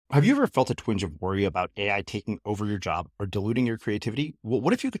Have you ever felt a twinge of worry about AI taking over your job or diluting your creativity? Well,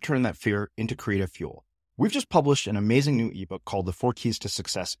 what if you could turn that fear into creative fuel? We've just published an amazing new ebook called The 4 Keys to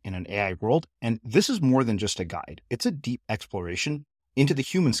Success in an AI World, and this is more than just a guide. It's a deep exploration into the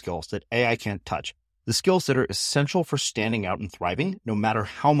human skills that AI can't touch, the skills that are essential for standing out and thriving, no matter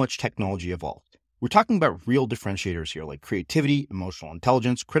how much technology evolves. We're talking about real differentiators here, like creativity, emotional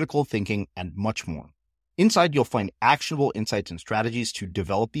intelligence, critical thinking, and much more. Inside, you'll find actionable insights and strategies to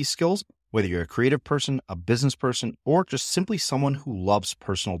develop these skills, whether you're a creative person, a business person, or just simply someone who loves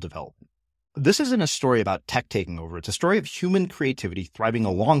personal development. This isn't a story about tech taking over. It's a story of human creativity thriving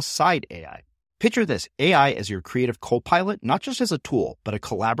alongside AI. Picture this, AI as your creative co-pilot, not just as a tool, but a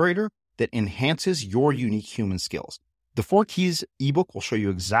collaborator that enhances your unique human skills. The 4 Keys ebook will show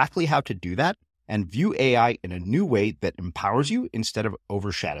you exactly how to do that and view AI in a new way that empowers you instead of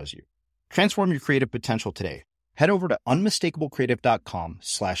overshadows you. Transform your creative potential today. Head over to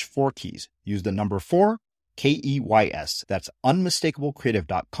unmistakablecreative.com/4keys. Use the number 4, KEYS. That's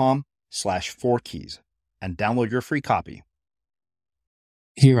unmistakablecreative.com/4keys and download your free copy.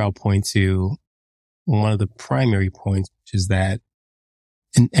 Here I'll point to one of the primary points, which is that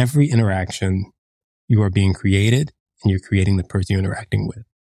in every interaction, you are being created and you're creating the person you're interacting with.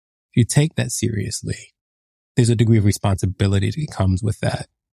 If you take that seriously, there's a degree of responsibility that comes with that.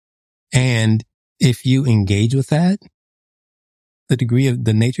 And if you engage with that,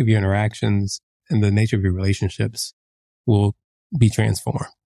 the nature of your interactions and the nature of your relationships will be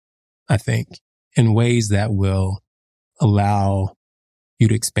transformed, I think, in ways that will allow you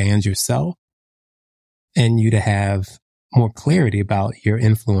to expand yourself and you to have more clarity about your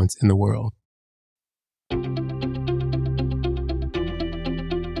influence in the world.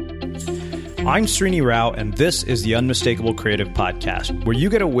 I'm Srini Rao, and this is the Unmistakable Creative Podcast, where you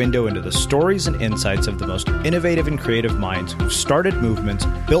get a window into the stories and insights of the most innovative and creative minds who've started movements,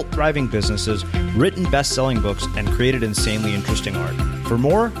 built thriving businesses, written best-selling books, and created insanely interesting art. For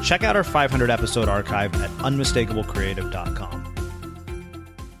more, check out our 500-episode archive at unmistakablecreative.com.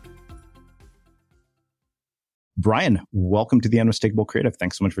 Brian, welcome to the Unmistakable Creative.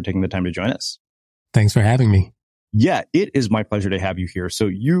 Thanks so much for taking the time to join us. Thanks for having me. Yeah, it is my pleasure to have you here. So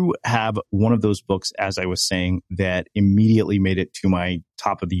you have one of those books, as I was saying, that immediately made it to my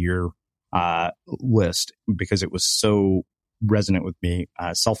top of the year list because it was so resonant with me.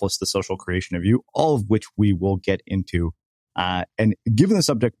 Selfless, the Social Creation of You, all of which we will get into. And given the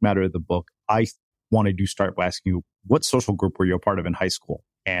subject matter of the book, I wanted to start by asking you, what social group were you a part of in high school?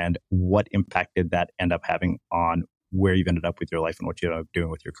 And what impact did that end up having on where you've ended up with your life and what you ended up doing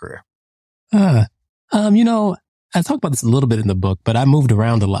with your career? I talk about this a little bit in the book, but I moved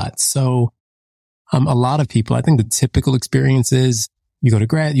around a lot. So, a lot of people, I think the typical experience is you go to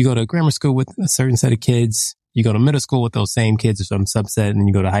grammar school with a certain set of kids, you go to middle school with those same kids or some subset, and then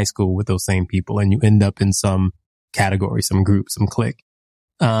you go to high school with those same people, and you end up in some category, some group, some clique.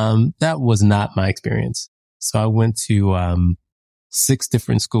 That was not my experience. So I went to, 6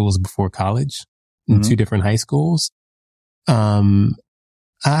 different schools before college and 2 different high schools.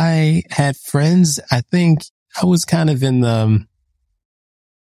 I had friends, I think, I was kind of in the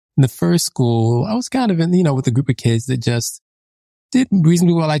first school, I was kind of in, with a group of kids that just did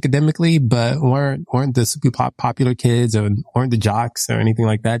reasonably well academically, but weren't the super popular kids or weren't the jocks or anything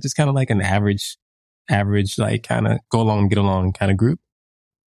like that. Just kind of like an average, like kind of go along, get along kind of group.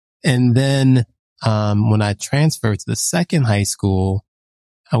 And then, when I transferred to the second high school,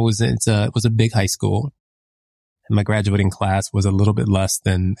 it was a big high school. And my graduating class was a little bit less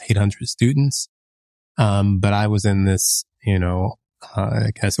than 800 students. But I was in this,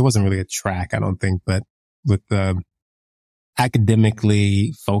 I guess it wasn't really a track, I don't think, but with the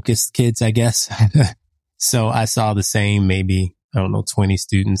academically focused kids, I guess. So I saw the same, maybe, 20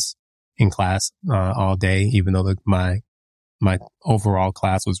 students in class, all day, even though my overall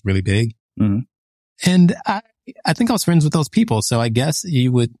class was really big. Mm-hmm. And I think I was friends with those people. So I guess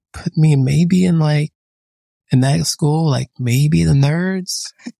you would put me maybe in that school, like maybe the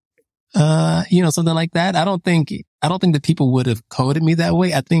nerds. Something like that. I don't think that people would have coded me that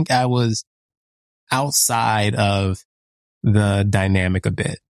way. I think I was outside of the dynamic a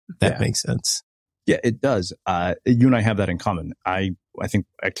bit. If that makes sense. Yeah, it does. You and I have that in common. I think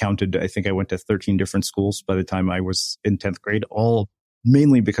I went to 13 different schools by the time I was in 10th grade, all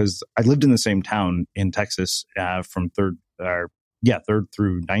mainly because I lived in the same town in Texas, from third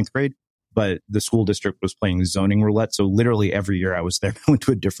through 9th grade. But the school district was playing zoning roulette. So literally every year I was there, I went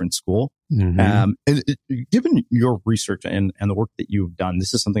to a different school. Mm-hmm. Given your research and the work that you've done,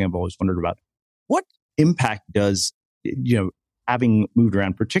 this is something I've always wondered about. What impact does, having moved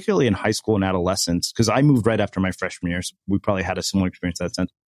around, particularly in high school and adolescence, because I moved right after my freshman year, so we probably had a similar experience in that sense.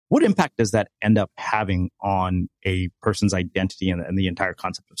 what impact does that end up having on a person's identity and the entire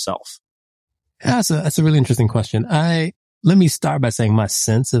concept of self? Yeah, that's a really interesting question. Let me start by saying my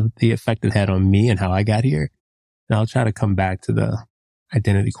sense of the effect it had on me and how I got here. And I'll try to come back to the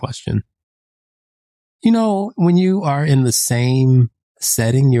identity question. When you are in the same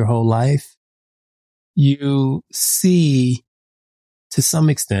setting your whole life, you see to some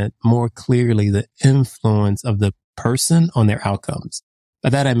extent more clearly the influence of the person on their outcomes. By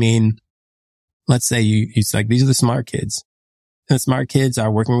that, I mean, let's say it's like, these are the smart kids. And the smart kids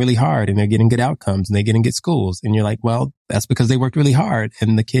are working really hard and they're getting good outcomes and they're getting good schools. And you're like, well, that's because they worked really hard.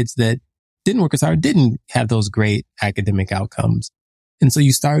 And the kids that didn't work as hard didn't have those great academic outcomes. And so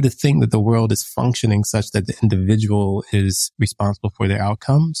you start to think that the world is functioning such that the individual is responsible for their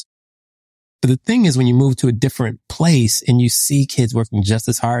outcomes. But the thing is, when you move to a different place and you see kids working just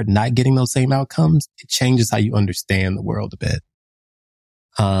as hard, not getting those same outcomes, it changes how you understand the world a bit.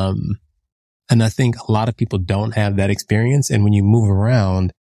 And I think a lot of people don't have that experience. And when you move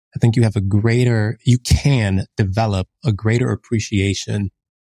around, I think you can develop a greater appreciation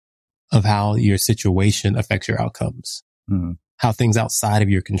of how your situation affects your outcomes, how things outside of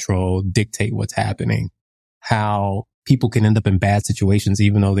your control dictate what's happening, how people can end up in bad situations,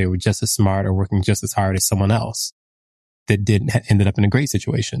 even though they were just as smart or working just as hard as someone else that ended up in a great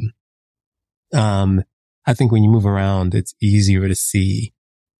situation. I think when you move around, it's easier to see.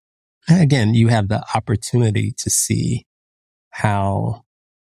 Again, you have the opportunity to see how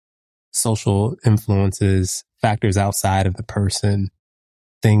social influences, factors outside of the person,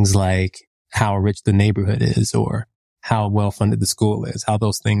 things like how rich the neighborhood is or how well funded the school is, how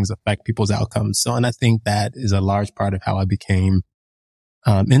those things affect people's outcomes. So, and I think that is a large part of how I became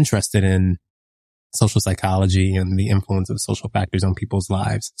interested in social psychology and the influence of social factors on people's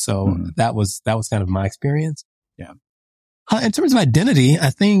lives. So that was kind of my experience. Yeah. In terms of identity, I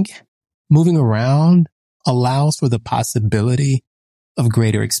think moving around allows for the possibility of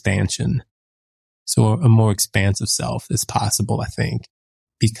greater expansion. So a more expansive self is possible, I think,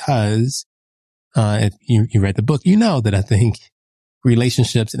 because if you read the book, you know that I think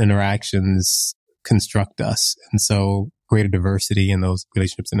relationships and interactions construct us. And so greater diversity in those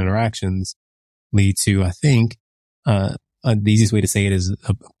relationships and interactions lead to, I think, the easiest way to say it is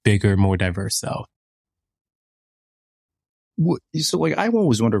a bigger, more diverse self. So, like, I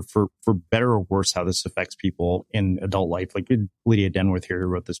always wondered for better or worse how this affects people in adult life. Like Lydia Denworth here, who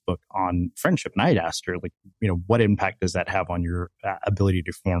wrote this book on friendship, and I'd asked her, like, what impact does that have on your ability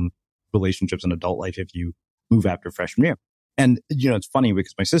to form relationships in adult life if you move after freshman year? And it's funny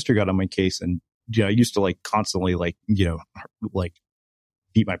because my sister got on my case, and I used to constantly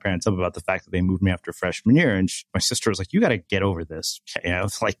beat my parents up about the fact that they moved me after freshman year, and my sister was like, "You got to get over this.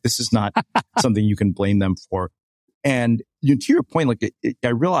 This is not something you can blame them for." And to your point, I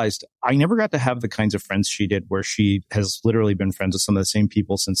realized I never got to have the kinds of friends she did, where she has literally been friends with some of the same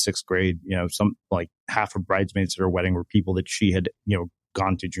people since sixth grade. Some half of bridesmaids at her wedding were people that she had,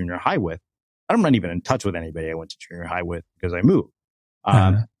 gone to junior high with. I'm not even in touch with anybody I went to junior high with because I moved.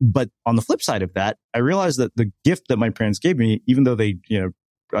 But on the flip side of that, I realized that the gift that my parents gave me, even though they,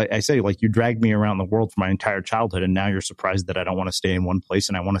 I say, you dragged me around the world for my entire childhood, and now you're surprised that I don't want to stay in one place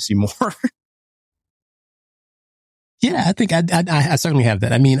and I want to see more. Yeah, I think I certainly have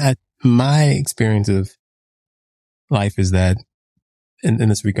that. I mean, my experience of life is that, in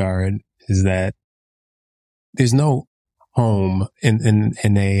this regard, is that there's no home in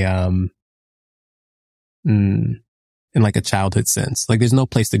like a childhood sense. Like, there's no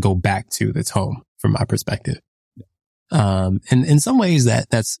place to go back to that's home from my perspective. And in some ways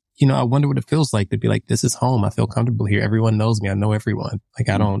that's, I wonder what it feels like to be like, this is home. I feel comfortable here. Everyone knows me. I know everyone. Like,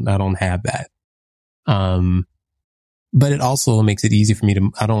 I don't have that. But it also makes it easy for me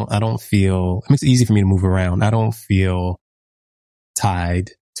to, it makes it easy for me to move around. I don't feel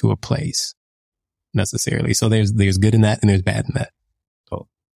tied to a place necessarily. So there's good in that and there's bad in that. Cool.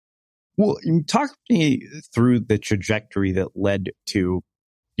 Well, talk me through the trajectory that led to,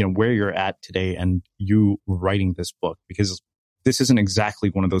 where you're at today and you writing this book, because this isn't exactly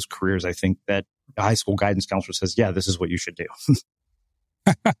one of those careers, I think, that a high school guidance counselor says, yeah, this is what you should do.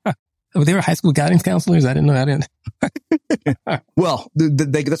 Oh, they were high school guidance counselors? I didn't know. Well,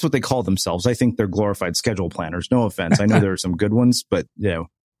 that's what they call themselves. I think they're glorified schedule planners. No offense. I know there are some good ones, but,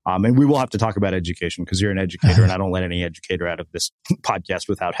 and we will have to talk about education because you're an educator and I don't let any educator out of this podcast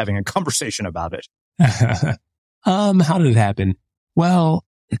without having a conversation about it. How did it happen? Well,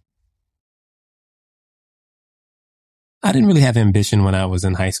 I didn't really have ambition when I was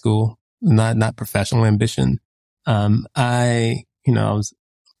in high school, not professional ambition. I was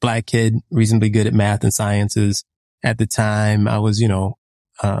Black kid, reasonably good at math and sciences. At the time, I was,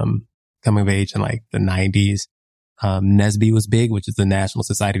 coming of age in like the 90s. NSBE was big, which is the National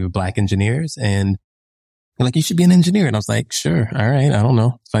Society of Black Engineers. And they're like, you should be an engineer. And I was like, sure. All right. I don't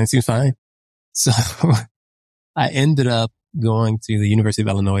know. Fine. Seems fine. So I ended up going to the University of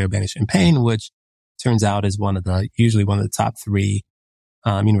Illinois Urbana-Champaign, which turns out is usually one of the top 3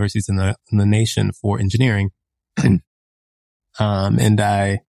 universities in the nation for engineering. And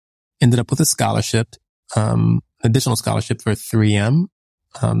I ended up with a scholarship, additional scholarship for 3M,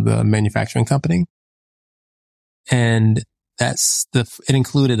 the manufacturing company. And it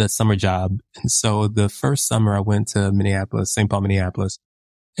included a summer job. And so the first summer I went to St. Paul, Minneapolis.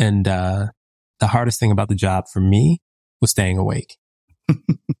 And, the hardest thing about the job for me was staying awake.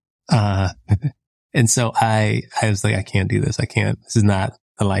 And so I was like, I can't do this. This is not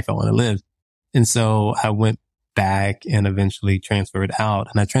the life I want to live. And so I went back and eventually transferred out,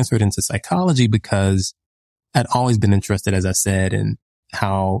 and I transferred into psychology because I'd always been interested, as I said, in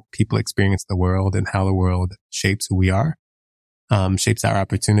how people experience the world and how the world shapes who we are, shapes our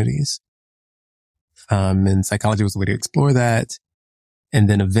opportunities. And psychology was the way to explore that. And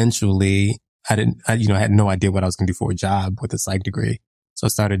then eventually I had no idea what I was going to do for a job with a psych degree. So I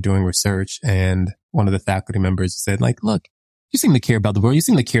started doing research, and one of the faculty members said, like, look, you seem to care about the world. You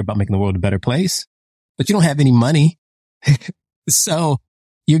seem to care about making the world a better place, but you don't have any money. So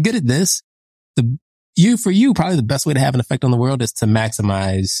you're good at this. For you, probably the best way to have an effect on the world is to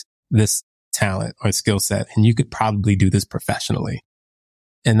maximize this talent or skill set. And you could probably do this professionally.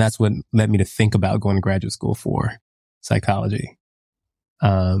 And that's what led me to think about going to graduate school for psychology.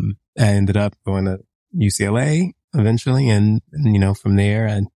 I ended up going to UCLA eventually. And from there,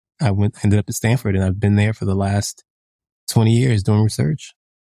 I ended up at Stanford, and I've been there for the last 20 years doing research.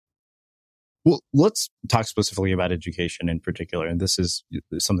 Well, let's talk specifically about education in particular. And this is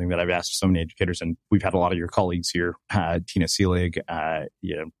something that I've asked so many educators, and we've had a lot of your colleagues here, Tina Seelig,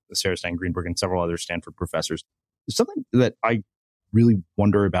 Sarah Stein Greenberg, and several other Stanford professors. There's something that I really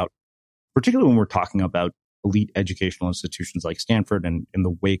wonder about, particularly when we're talking about elite educational institutions like Stanford, and in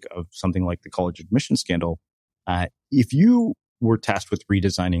the wake of something like the college admission scandal. If you were tasked with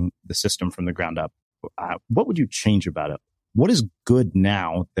redesigning the system from the ground up, what would you change about it? What is good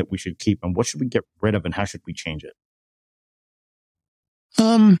now that we should keep, and what should we get rid of, and how should we change it?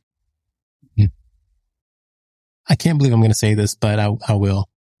 I can't believe I'm going to say this, but I will.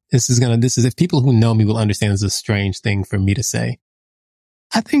 This is if people who know me will understand, this is a strange thing for me to say.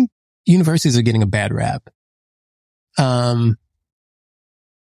 I think universities are getting a bad rap. I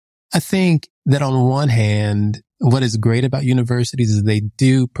think that on one hand, what is great about universities is they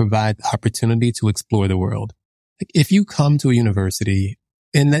do provide the opportunity to explore the world. Like, if you come to a university,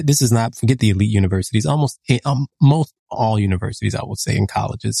 and this is not, forget the elite universities, most all universities, I would say, in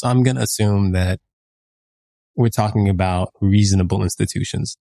colleges. So I'm going to assume that we're talking about reasonable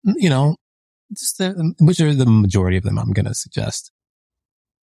institutions, which are the majority of them, I'm going to suggest.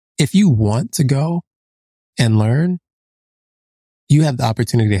 If you want to go and learn, you have the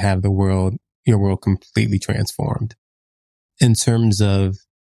opportunity to have your world completely transformed in terms of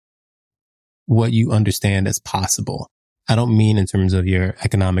what you understand as possible. I don't mean in terms of your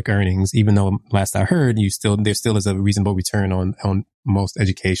economic earnings, even though last I heard, there still is a reasonable return on most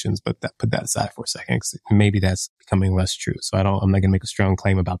educations, but put that aside for a second. Maybe that's becoming less true. So I'm not going to make a strong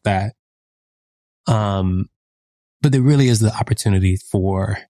claim about that. But there really is the opportunity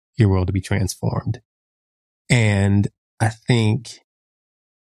for your world to be transformed. And I think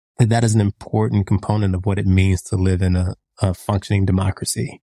that is an important component of what it means to live in a functioning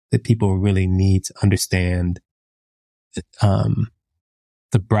democracy, that people really need to understand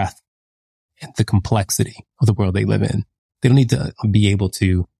the breadth and the complexity of the world they live in. They don't need to be able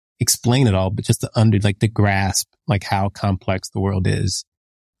to explain it all, but just to grasp how complex the world is,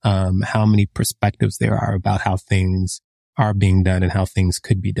 how many perspectives there are about how things are being done and how things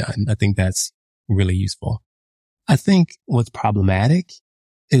could be done. I think that's really useful. I think what's problematic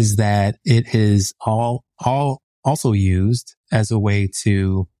is that it is all also used as a way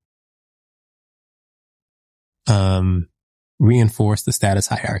to reinforce the status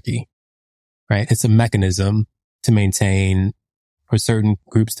hierarchy, right? It's a mechanism for certain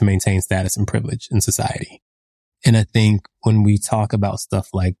groups to maintain status and privilege in society. And I think when we talk about stuff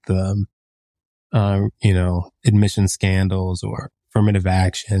like the, admission scandals or affirmative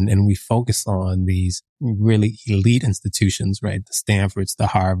action, and we focus on these really elite institutions, right? The Stanfords, the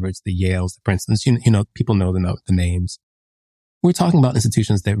Harvards, the Yales, the Princetons, people know the names. We're talking about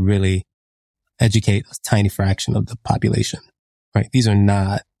institutions that really educate a tiny fraction of the population, right? These are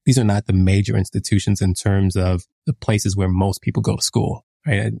not the major institutions in terms of the places where most people go to school,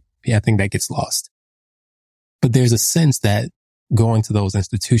 right? I think that gets lost. But there's a sense that going to those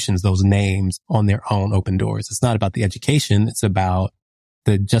institutions, those names on their own open doors. It's not about the education. It's about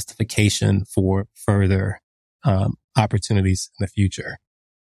the justification for further opportunities in the future.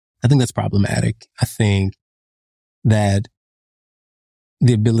 I think that's problematic. I think that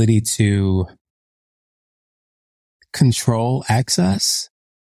the ability to control access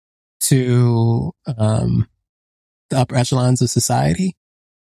to the upper echelons of society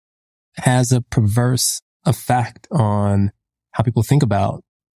has a perverse effect on how people think about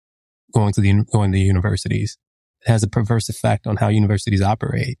going to universities. It has a perverse effect on how universities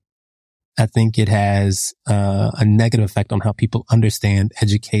operate. I think it has a negative effect on how people understand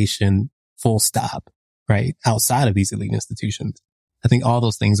education, full stop, right? Outside of these elite institutions. I think all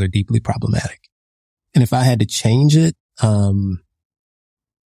those things are deeply problematic. And if I had to change it, I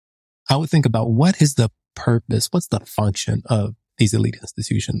would think about what is the purpose, what's the function of these elite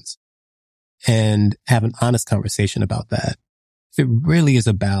institutions, and have an honest conversation about that. If it really is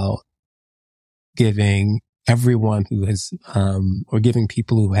about giving everyone who has, or giving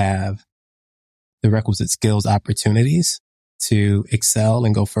people who have the requisite skills opportunities to excel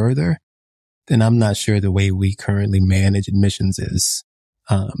and go further, then I'm not sure the way we currently manage admissions is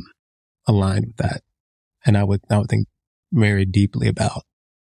aligned with that. And I would think very deeply about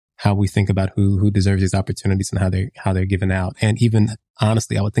how we think about who deserves these opportunities and how they're given out. And even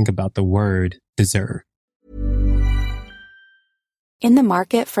honestly, I would think about the word deserve. In the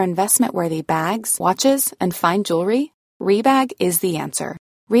market for investment-worthy bags, watches, and fine jewelry, Rebag is the answer.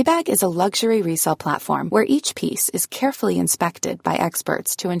 Rebag is a luxury resale platform where each piece is carefully inspected by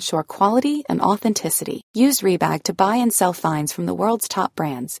experts to ensure quality and authenticity. Use Rebag to buy and sell finds from the world's top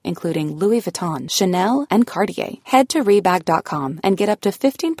brands, including Louis Vuitton, Chanel, and Cartier. Head to Rebag.com and get up to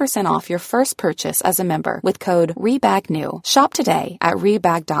 15% off your first purchase as a member with code REBAGNEW. Shop today at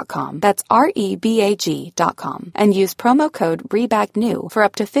Rebag.com. That's REBAG.com. And use promo code REBAGNEW for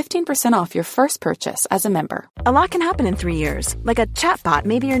up to 15% off your first purchase as a member. A lot can happen in 3 years, like a chatbot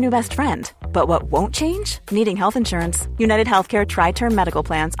may be your new best friend. But what won't change? Needing health insurance. United Healthcare Tri-Term Medical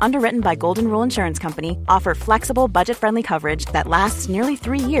Plans, underwritten by Golden Rule Insurance Company, offer flexible, budget-friendly coverage that lasts nearly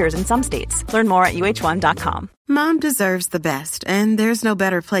 3 years in some states. Learn more at UH1.com. Mom deserves the best, and there's no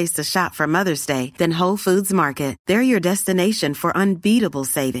better place to shop for Mother's Day than Whole Foods Market. They're your destination for unbeatable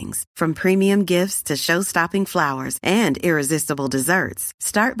savings, from premium gifts to show-stopping flowers and irresistible desserts.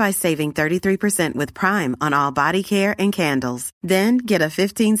 Start by saving 33% with Prime on all body care and candles. Then get a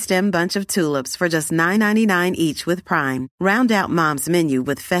 15-stem bunch of tulips for just $9.99 each with Prime. Round out Mom's menu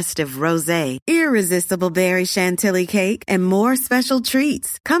with festive rosé, irresistible berry chantilly cake, and more special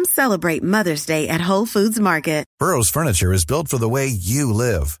treats. Come celebrate Mother's Day at Whole Foods Market. Burrow's furniture is built for the way you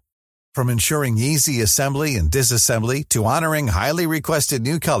live. From ensuring easy assembly and disassembly to honoring highly requested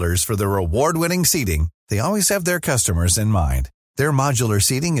new colors for their award-winning seating, they always have their customers in mind. Their modular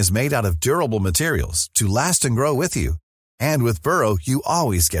seating is made out of durable materials to last and grow with you. And with Burrow, you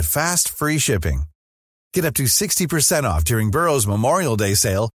always get fast, free shipping. Get up to 60% off during Burrow's Memorial Day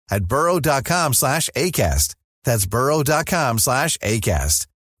sale at burrow.com/ACAST. That's burrow.com/ACAST.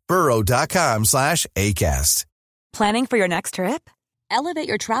 burrow.com/ACAST. Planning for your next trip? Elevate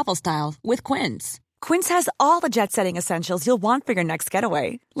your travel style with Quince. Quince has all the jet-setting essentials you'll want for your next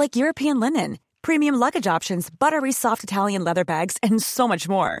getaway, like European linen, premium luggage options, buttery soft Italian leather bags, and so much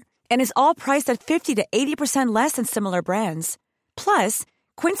more. And is all priced at 50 to 80% less than similar brands. Plus,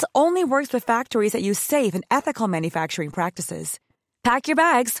 Quince only works with factories that use safe and ethical manufacturing practices. Pack your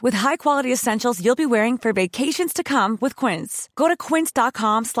bags with high-quality essentials you'll be wearing for vacations to come with Quince. Go to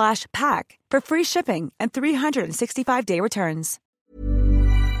quince.com/pack for free shipping and 365-day returns.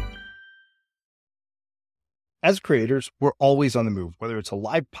 As creators, we're always on the move. Whether it's a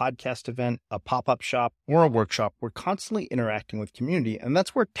live podcast event, a pop-up shop, or a workshop, we're constantly interacting with community, and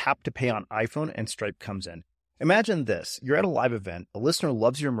that's where Tap to Pay on iPhone and Stripe comes in. Imagine this. You're at a live event, a listener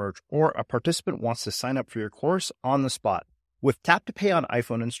loves your merch, or a participant wants to sign up for your course on the spot. With Tap to Pay on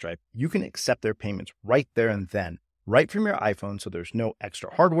iPhone and Stripe, you can accept their payments right there and then, right from your iPhone, so there's no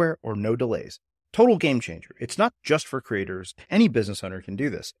extra hardware or no delays. Total game changer. It's not just for creators. Any business owner can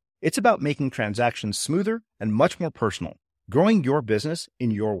do this. It's about making transactions smoother and much more personal, growing your business in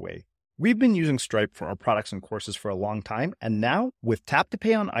your way. We've been using Stripe for our products and courses for a long time, and now with Tap to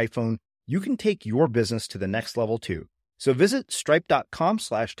Pay on iPhone, you can take your business to the next level too. So visit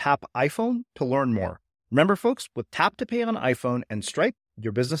stripe.com/tapiphone to learn more. Remember, folks, with Tap to Pay on iPhone and Stripe,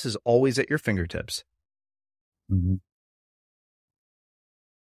 your business is always at your fingertips. Mm-hmm.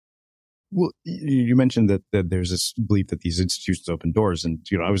 Well, you mentioned that there's this belief that these institutions open doors. And,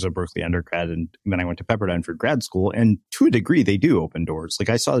 I was a Berkeley undergrad and then I went to Pepperdine for grad school. And to a degree, they do open doors. Like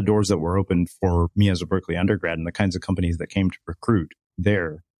I saw the doors that were open for me as a Berkeley undergrad and the kinds of companies that came to recruit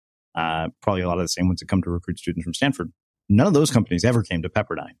there. Probably a lot of the same ones that come to recruit students from Stanford. None of those companies ever came to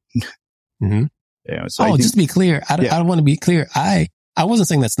Pepperdine. Mm-hmm. Just to be clear, I want to be clear. I wasn't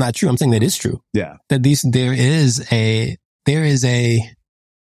saying that's not true. I'm saying that is true. Yeah. That there is a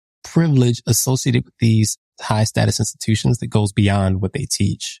privilege associated with these high status institutions that goes beyond what they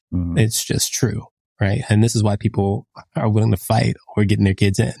teach. Mm-hmm. It's just true, right? And this is why people are willing to fight or getting their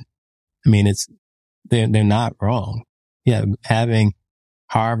kids in. I mean, they're not wrong. Yeah, having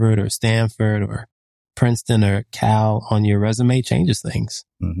Harvard or Stanford or Princeton or Cal on your resume changes things.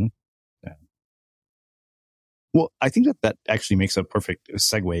 Mm-hmm. Yeah. Well, I think that actually makes a perfect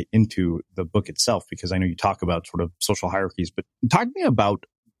segue into the book itself, because I know you talk about sort of social hierarchies, but talk to me about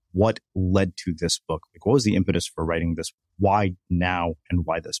what led to this book. Like, what was the impetus for writing this? Why now and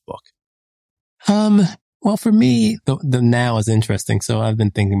why this book? Well, for me, the now is interesting. So I've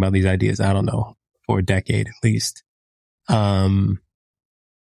been thinking about these ideas, I don't know, for a decade at least. And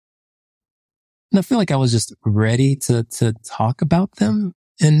I feel like I was just ready to talk about them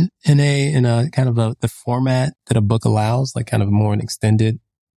in a kind of the format that a book allows, like kind of more an extended,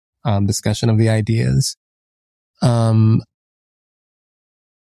 discussion of the ideas.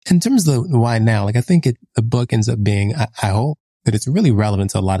 In terms of the why now, like I think the book ends up being, I hope that it's really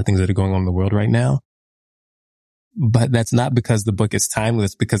relevant to a lot of things that are going on in the world right now. But that's not because the book is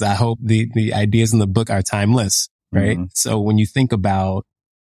timeless, because I hope the ideas in the book are timeless, right? Mm-hmm. So when you think about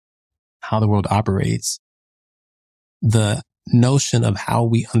how the world operates, the notion of how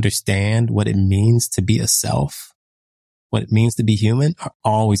we understand what it means to be a self, what it means to be human, are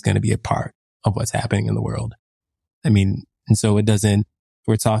always going to be a part of what's happening in the world. I mean, and so it doesn't, if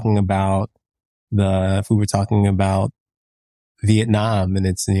we were talking about Vietnam and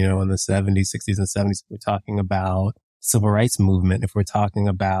it's, in the 70s, 60s and 70s, if we're talking about civil rights movement, if we're talking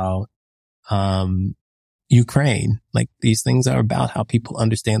about, Ukraine, like these things are about how people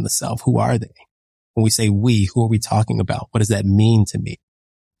understand the self. Who are they? When we say we, who are we talking about? What does that mean to me?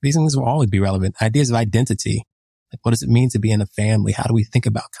 These things will always be relevant. Ideas of identity. Like, what does it mean to be in a family? How do we think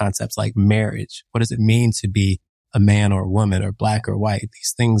about concepts like marriage? What does it mean to be a man or a woman or black or white?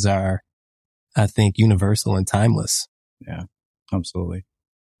 These things are, I think, universal and timeless. Yeah, absolutely.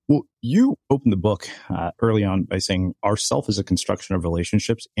 Well, you opened the book early on by saying our self is a construction of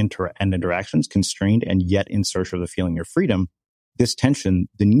relationships and interactions, constrained and yet in search of the feeling of freedom. This tension,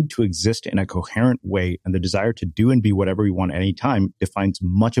 the need to exist in a coherent way and the desire to do and be whatever we want at any time defines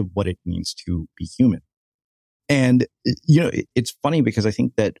much of what it means to be human. And, it's funny because I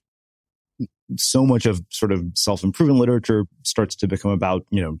think that so much of sort of self-improvement literature starts to become about,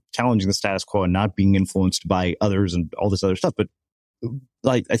 challenging the status quo and not being influenced by others and all this other stuff. But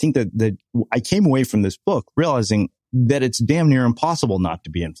like, I think that I came away from this book realizing that it's damn near impossible not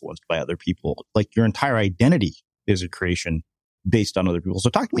to be influenced by other people. Like, your entire identity is a creation based on other people. So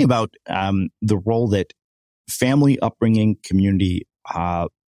talk to me about the role that family, upbringing, community,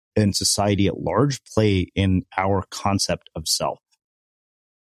 and society at large play in our concept of self.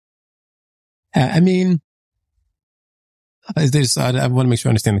 I mean, I want to make sure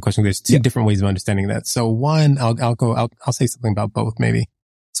I understand the question. There's two different ways of understanding that. So one, I'll say something about both maybe.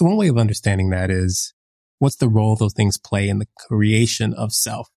 So one way of understanding that is, what's the role those things play in the creation of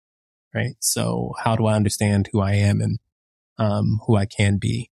self, right? So how do I understand who I am and who I can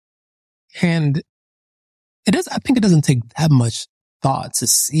be? And I think it doesn't take that much thought to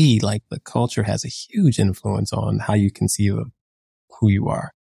see like the culture has a huge influence on how you conceive of who you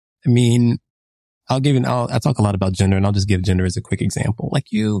are. I mean, I talk a lot about gender, and I'll just give gender as a quick example.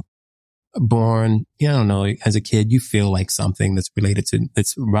 Like, you are born, I don't know, as a kid, you feel like something that's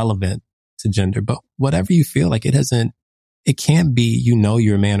that's relevant to gender, but whatever you feel like, it can't be,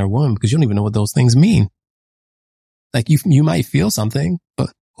 you're a man or woman, because you don't even know what those things mean. Like, you might feel something,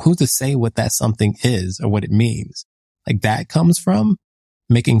 but who's to say what that something is or what it means? Like, that comes from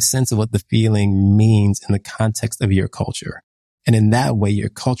making sense of what the feeling means in the context of your culture. And in that way, your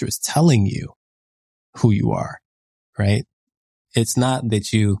culture is telling you who you are, right? It's not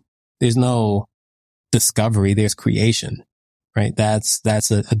that there's no discovery, there's creation, right? That's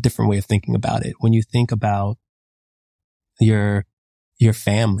a different way of thinking about it. When you think about your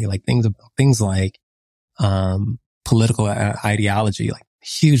family, like things like, political ideology, like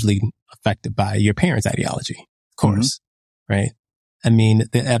hugely affected by your parents' ideology, of course, right? I mean,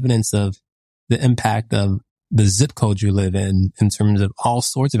 the evidence of the impact of the zip code you live in terms of all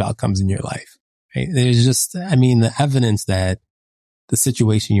sorts of outcomes in your life, right? There's just, the evidence that the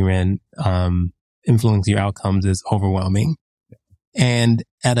situation you're in, influencing your outcomes is overwhelming. And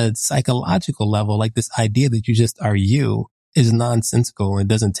at a psychological level, like this idea that you just are you is nonsensical and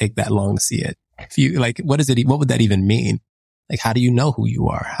it doesn't take that long to see it. If you like, what would that even mean? Like, how do you know who you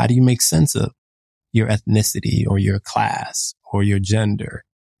are? How do you make sense of your ethnicity or your class or your gender?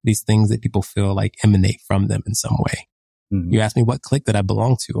 These things that people feel like emanate from them in some way. Mm-hmm. You ask me what clique that I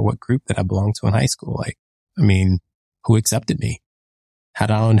belong to or what group that I belong to in high school. Like, I mean, who accepted me? How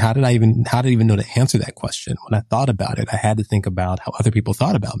did I even know to answer that question? When I thought about it, I had to think about how other people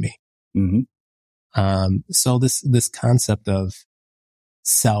thought about me. Mm-hmm. So this concept of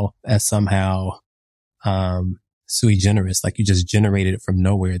self as somehow, sui generis, like you just generated it from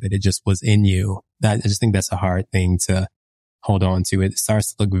nowhere, that it just was in you. I just think that's a hard thing to hold on to. It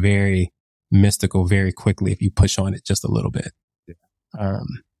starts to look very mystical very quickly if you push on it just a little bit.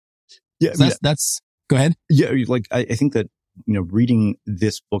 That's go ahead. Yeah. Like, I think that, reading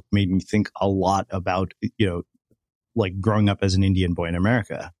this book made me think a lot about, like growing up as an Indian boy in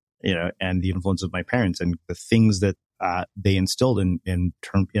America, and the influence of my parents and the things that, they instilled in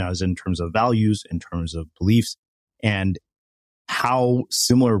terms of values, in terms of beliefs, and how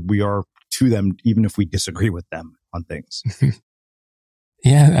similar we are to them, even if we disagree with them on things.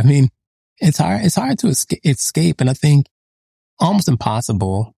 Yeah. I mean, it's hard to escape. And I think almost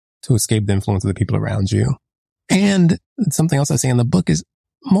impossible to escape the influence of the people around you. And something else I say in the book is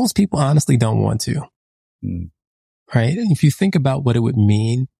most people honestly don't want to. Right? If you think about what it would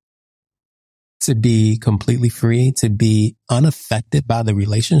mean to be completely free, to be unaffected by the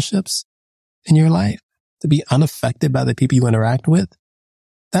relationships in your life, to be unaffected by the people you interact with,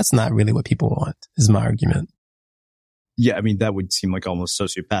 that's not really what people want, is my argument. Yeah, I mean, that would seem like almost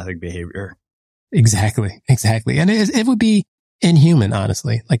sociopathic behavior. Exactly. And it would be inhuman,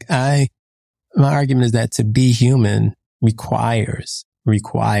 honestly. Like my argument is that to be human requires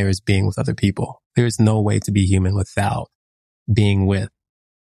being with other people. There's no way to be human without being with.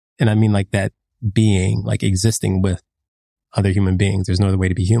 And I mean like that being, like existing with other human beings. There's no other way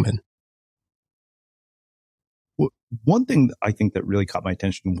to be human. Well, one thing that I think that really caught my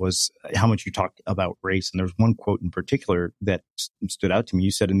attention was how much you talked about race. And there's one quote in particular that stood out to me.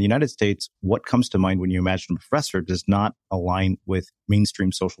 You said, in the United States, what comes to mind when you imagine a professor does not align with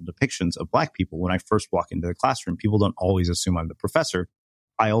mainstream social depictions of Black people. When I first walk into the classroom, people don't always assume I'm the professor.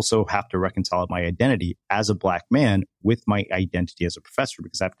 I also have to reconcile my identity as a Black man with my identity as a professor,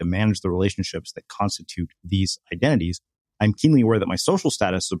 because I have to manage the relationships that constitute these identities. I'm keenly aware that my social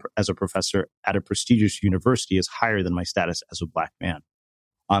status as a professor at a prestigious university is higher than my status as a Black man.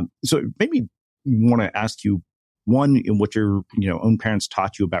 So maybe want to ask you, one, in what your own parents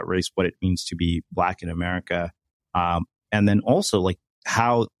taught you about race, what it means to be Black in America, and then also like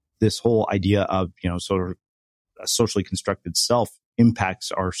how this whole idea of sort of a socially constructed self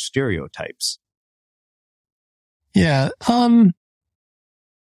impacts our stereotypes. Yeah. I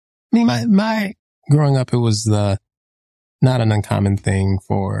mean, my growing up, it was not an uncommon thing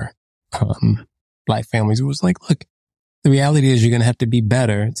for Black families. It was like, look, the reality is you're going to have to be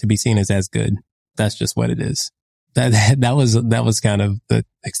better to be seen as good. That's just what it is. That was kind of the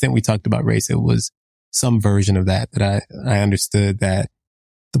extent we talked about race. It was some version of that I understood that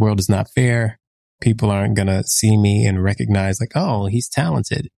the world is not fair. People aren't going to see me and recognize like, oh, he's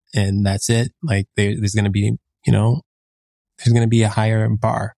talented, and that's it. Like there's going to be, there's going to be a higher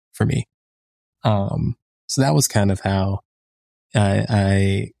bar for me. So that was kind of how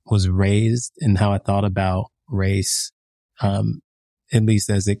I was raised and how I thought about race, at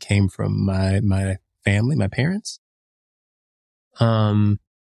least as it came from my family, my parents. And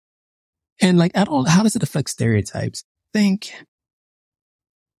like, how does it affect stereotypes?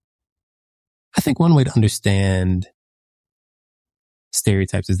 I think one way to understand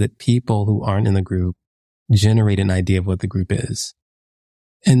stereotypes is that people who aren't in the group generate an idea of what the group is.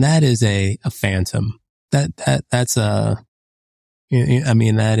 And that is a phantom. That's that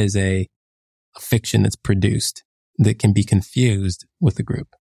is a fiction that's produced that can be confused with the group.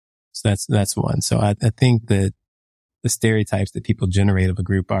 So that's one. So I think that the stereotypes that people generate of a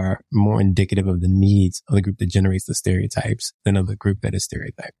group are more indicative of the needs of the group that generates the stereotypes than of the group that is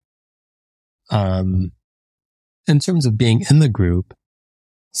stereotyped. In terms of being in the group,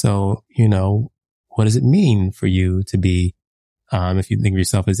 so, what does it mean for you to be, if you think of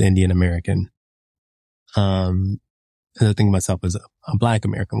yourself as Indian American, and I think of myself as a Black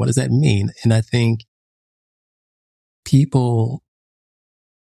American, what does that mean? And I think people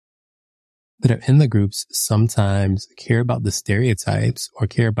that are in the groups sometimes care about the stereotypes or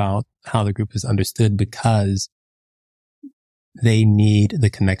care about how the group is understood because they need the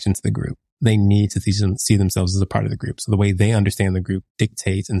connection to the group. they need to see themselves as a part of the group. So the way they understand the group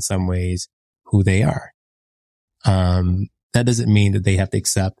dictates in some ways who they are. That doesn't mean that they have to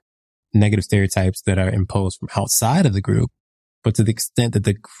accept negative stereotypes that are imposed from outside of the group, but to the extent that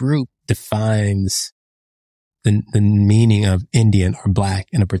the group defines the meaning of Indian or Black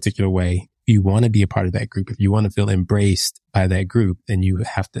in a particular way, if you want to be a part of that group, if you want to feel embraced by that group, then you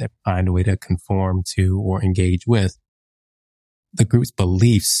have to find a way to conform to or engage with the group's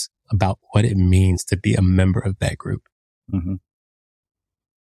beliefs about what it means to be a member of that group. Mm-hmm.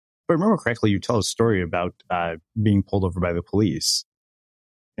 If I remember correctly, you tell a story about being pulled over by the police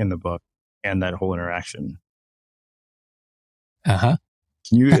in the book and that whole interaction. Uh-huh.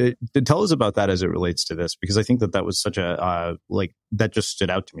 Can you tell us about that as it relates to this? Because I think that was such a, that just stood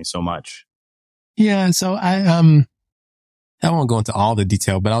out to me so much. Yeah. So I won't go into all the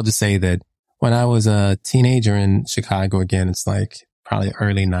detail, but I'll just say that when I was a teenager in Chicago, again, it's like probably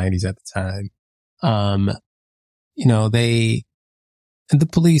early 90s at the time. The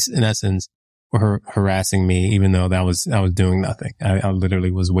police in essence were harassing me, even though I was doing nothing. I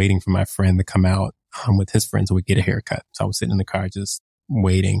literally was waiting for my friend to come out with his friends so we could get a haircut. So I was sitting in the car just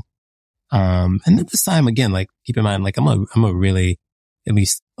waiting. And at this time, again, like keep in mind, like I'm a really at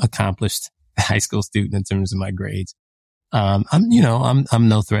least accomplished high school student in terms of my grades. I'm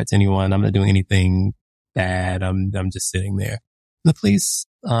no threat to anyone. I'm not doing anything bad. I'm just sitting there. The police,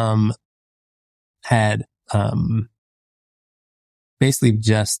 had, basically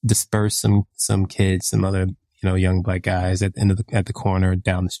just dispersed some kids, some other, young Black guys at the corner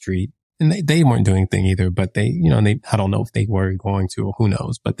down the street. And they weren't doing anything either, but I don't know if they were going to or who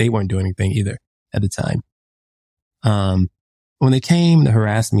knows, but they weren't doing anything either at the time. When they came to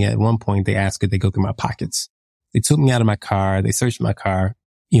harass me at one point, they asked could they go through my pockets. They took me out of my car. They searched my car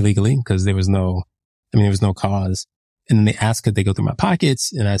illegally because there was no cause. And then they ask could they go through my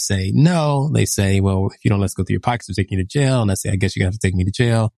pockets, and I say no. They say, well, if you don't let us go through your pockets, we'll take you to jail. And I say, I guess you're gonna have to take me to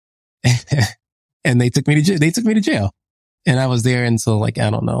jail. And they took me to jail. They took me to jail, and I was there until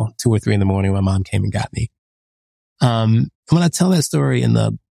 2 or 3 in the morning. My mom came and got me. When I tell that story in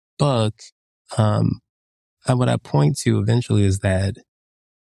the book, what I point to eventually is that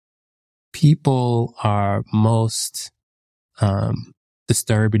people are most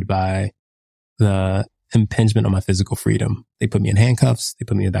disturbed by the impingement on my physical freedom. They put me in handcuffs. They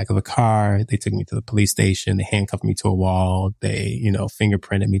put me in the back of a car. They took me to the police station. They handcuffed me to a wall. They,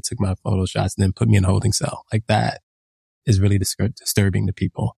 fingerprinted me, took my photo shots, and then put me in a holding cell. Like that is really disturbing to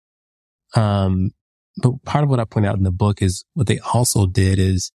people. But part of what I point out in the book is what they also did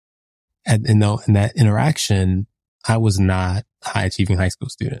is, in that interaction, I was not a high achieving high school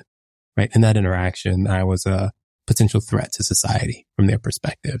student, right? In that interaction, I was a potential threat to society from their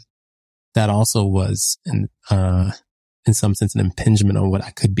perspective. That also was in some sense an impingement on what I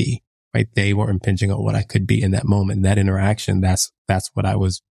could be, right? They were impinging on what I could be in that moment. In that interaction, that's what I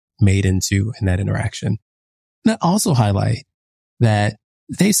was made into in that interaction. And I also highlight that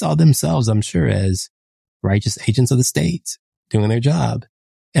they saw themselves, I'm sure, as righteous agents of the state doing their job.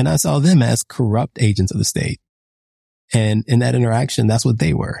 And I saw them as corrupt agents of the state. And in that interaction, that's what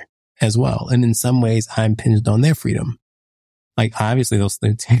they were as well. And in some ways, I impinged on their freedom. Like, obviously, those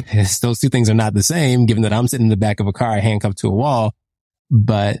two things are not the same, given that I'm sitting in the back of a car handcuffed to a wall.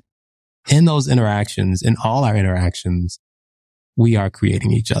 But in those interactions, in all our interactions, we are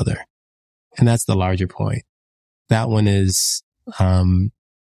creating each other. And that's the larger point. That one is,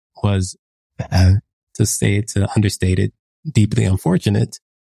 was, to understate it, deeply unfortunate.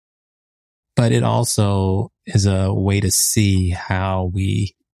 But it also is a way to see how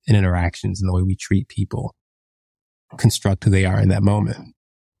we, in interactions and the way we treat people, construct who they are in that moment.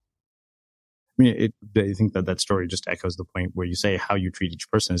 I mean, I think that story just echoes the point where you say how you treat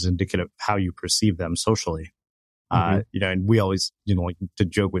each person is indicative of how you perceive them socially. Mm-hmm. And we always, like to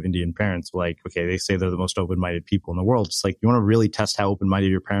joke with Indian parents, like, okay, they say they're the most open-minded people in the world. It's like, you want to really test how open-minded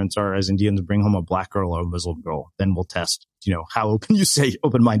your parents are as Indians, bring home a Black girl or a Muslim girl. Then we'll test, how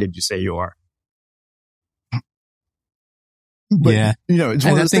open-minded you say you are. But, yeah. It's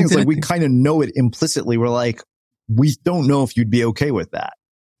one of those things like we kind of know it implicitly. We're like, we don't know if you'd be okay with that,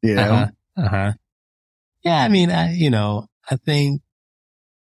 Yeah, I mean, I think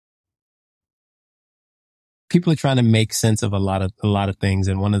people are trying to make sense of a lot of things.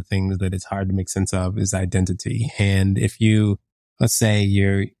 And one of the things that it's hard to make sense of is identity. And if let's say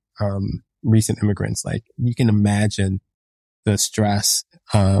you're, recent immigrants, like you can imagine the stress,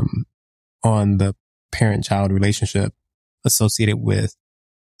 on the parent-child relationship associated with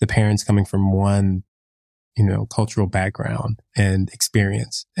the parents coming from one, cultural background and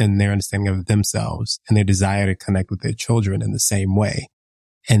experience and their understanding of themselves and their desire to connect with their children in the same way.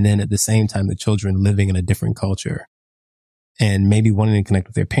 And then at the same time, the children living in a different culture and maybe wanting to connect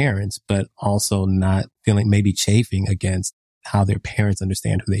with their parents, but also not feeling, maybe chafing against how their parents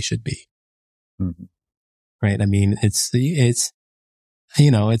understand who they should be. Mm-hmm. Right. I mean, it's,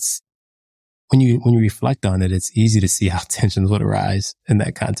 you know, it's when you reflect on it, it's easy to see how tensions would arise in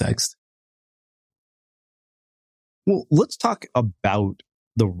that context. Well, let's talk about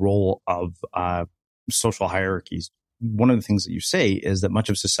the role of social hierarchies. One of the things that you say is that much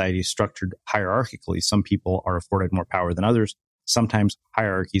of society is structured hierarchically. Some people are afforded more power than others. Sometimes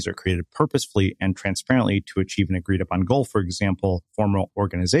hierarchies are created purposefully and transparently to achieve an agreed upon goal. For example, formal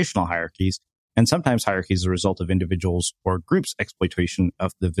organizational hierarchies. And sometimes hierarchies are a result of individuals or groups' exploitation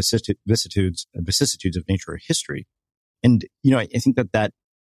of the vicissitudes of nature or history. And, you know, I think that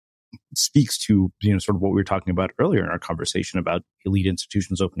speaks to, you know, sort of what we were talking about earlier in our conversation about elite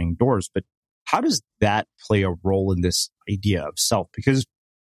institutions opening doors. But how does that play a role in this idea of self? Because,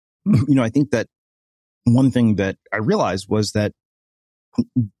 you know, I think that one thing that I realized was that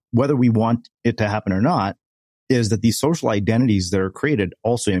whether we want it to happen or not, is that these social identities that are created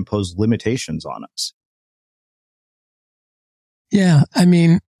also impose limitations on us. Yeah. I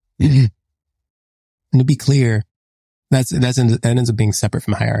mean, to be clear, that ends up being separate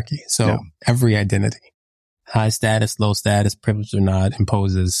from hierarchy. So every identity, high status, low status, privileged or not,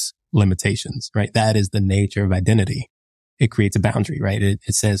 imposes limitations, right? That is the nature of identity. It creates a boundary, right? It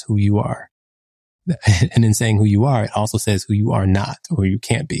says who you are. And in saying who you are, it also says who you are not or you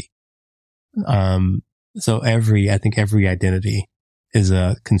can't be. So I think every identity is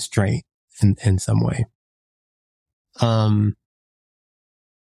a constraint in some way.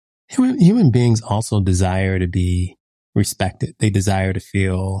 Human beings also desire to be respected. They desire to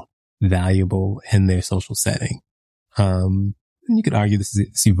feel valuable in their social setting. And you could argue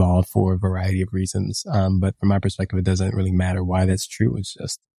this evolved for a variety of reasons. But from my perspective, it doesn't really matter why that's true. It's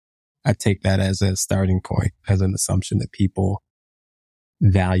just, I take that as a starting point, as an assumption that people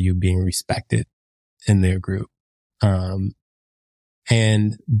value being respected in their group. And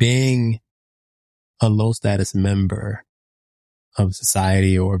being a low status member of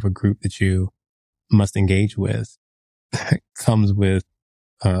society or of a group that you must engage with comes with,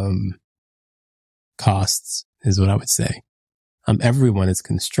 costs is what I would say. Everyone is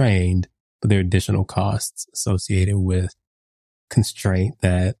constrained, but there are additional costs associated with constraint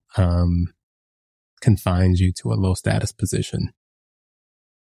that, confines you to a low status position.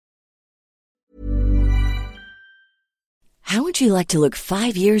 How would you like to look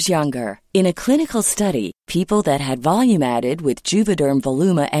 5 years younger? In a clinical study, people that had volume added with Juvederm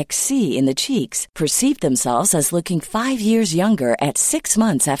Voluma XC in the cheeks perceived themselves as looking 5 years younger at 6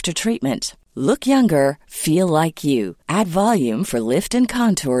 months after treatment. Look younger, feel like you. Add volume for lift and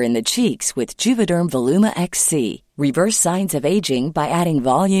contour in the cheeks with Juvederm Voluma XC. Reverse signs of aging by adding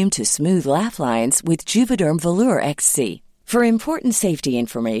volume to smooth laugh lines with Juvederm Volure XC. For important safety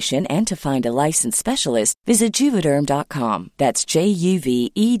information and to find a licensed specialist, visit Juvederm.com. That's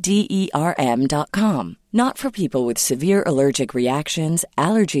JUVEDERM.com. Not for people with severe allergic reactions,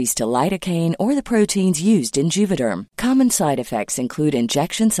 allergies to lidocaine, or the proteins used in Juvederm. Common side effects include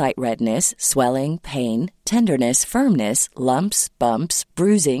injection site redness, swelling, pain, tenderness, firmness, lumps, bumps,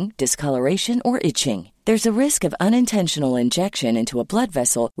 bruising, discoloration, or itching. There's a risk of unintentional injection into a blood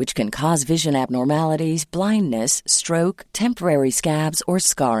vessel, which can cause vision abnormalities, blindness, stroke, temporary scabs, or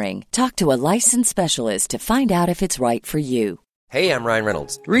scarring. Talk to a licensed specialist to find out if it's right for you. Hey, I'm Ryan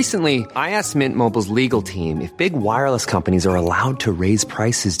Reynolds. Recently, I asked Mint Mobile's legal team if big wireless companies are allowed to raise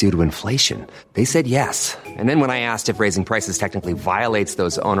prices due to inflation. They said yes. And then when I asked if raising prices technically violates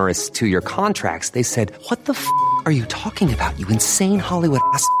those onerous 2-year contracts, they said, "What the f*** are you talking about, you insane Hollywood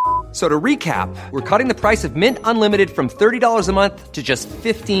ass f- So to recap, we're cutting the price of Mint Unlimited from $30 a month to just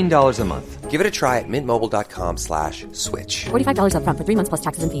 $15 a month. Give it a try at mintmobile.com/switch. $45 up front for 3 months plus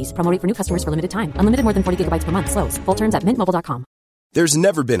taxes and fees. Promo rate for new customers for limited time. Unlimited more than 40 gigabytes per month. Slows full terms at mintmobile.com. There's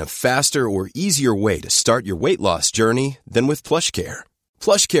never been a faster or easier way to start your weight loss journey than with PlushCare.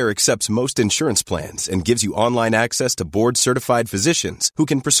 PlushCare accepts most insurance plans and gives you online access to board-certified physicians who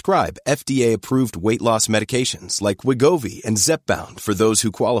can prescribe FDA-approved weight loss medications like Wegovy and Zepbound for those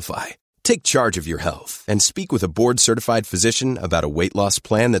who qualify. Take charge of your health and speak with a board-certified physician about a weight loss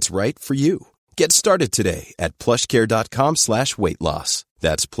plan that's right for you. Get started today at plushcare.com/weight loss.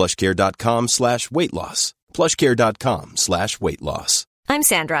 That's plushcare.com/weight loss. plushcare.com/weight loss. I'm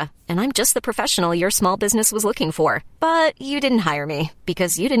Sandra, and I'm just the professional your small business was looking for. But you didn't hire me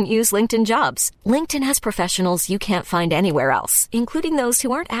because you didn't use LinkedIn Jobs. LinkedIn has professionals you can't find anywhere else, including those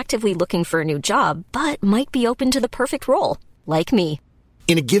who aren't actively looking for a new job, but might be open to the perfect role, like me.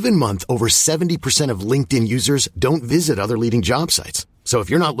 In a given month, over 70% of LinkedIn users don't visit other leading job sites. So if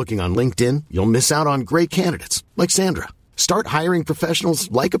you're not looking on LinkedIn, you'll miss out on great candidates like Sandra. Start hiring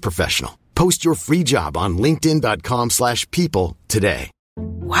professionals like a professional. Post your free job on linkedin.com/people today.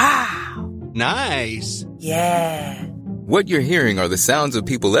 Wow. Nice. Yeah. What you're hearing are the sounds of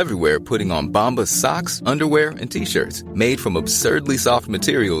people everywhere putting on Bombas socks, underwear, and T-shirts made from absurdly soft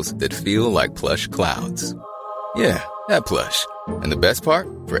materials that feel like plush clouds. Yeah, that plush. And the best part?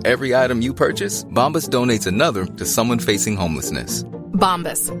 For every item you purchase, Bombas donates another to someone facing homelessness.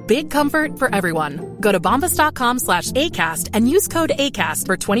 Bombas. Big comfort for everyone. Go to bombas.com/ACAST and use code ACAST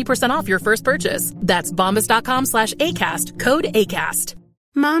for 20% off your first purchase. That's bombas.com/ACAST. Code ACAST.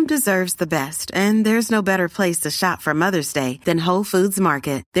 Mom deserves the best, and there's no better place to shop for Mother's Day than Whole Foods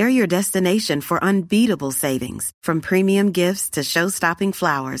Market. They're your destination for unbeatable savings, from premium gifts to show-stopping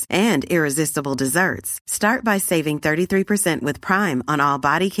flowers and irresistible desserts. Start by saving 33% with Prime on all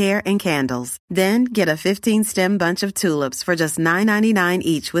body care and candles. Then get a 15-stem bunch of tulips for just $9.99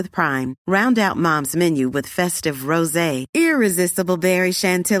 each with Prime. Round out Mom's menu with festive rosé, irresistible berry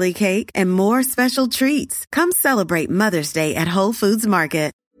chantilly cake, and more special treats. Come celebrate Mother's Day at Whole Foods Market.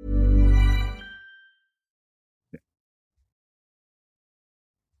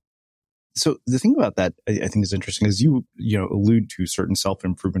 So the thing about that I think is interesting is you allude to certain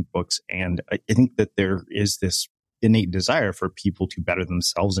self-improvement books, and I think that there is this innate desire for people to better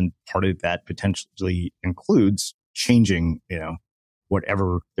themselves, and part of that potentially includes changing,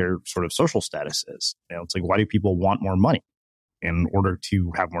 whatever their sort of social status is. It's like, why do people want more money in order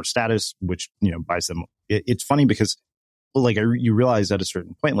to have more status, which buys them? It's funny because you realize at a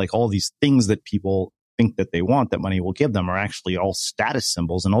certain point, like all these things that people think that they want that money will give them are actually all status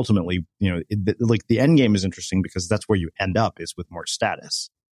symbols. And ultimately, the end game is interesting because that's where you end up, is with more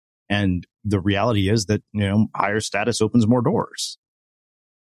status. And the reality is that, higher status opens more doors.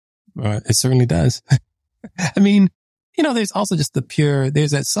 It certainly does. I mean, there's also just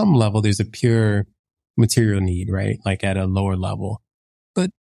there's at some level, there's a pure material need, right? Like at a lower level. But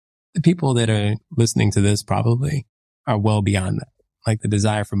the people that are listening to this probably are well beyond that. Like the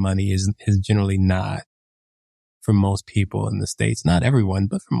desire for money is generally not, for most people in the States, not everyone,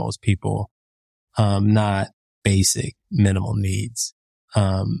 but for most people, not basic minimal needs.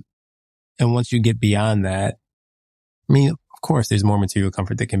 And once you get beyond that, I mean, of course, there's more material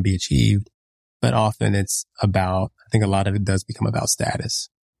comfort that can be achieved, but often it's about, I think a lot of it does become about status.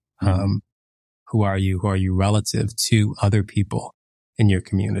 Who are you? Who are you relative to other people in your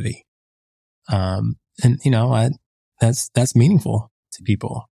community? That's meaningful to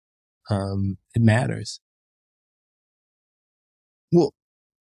people. It matters. Well,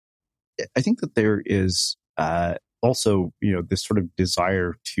 I think that there is also, this sort of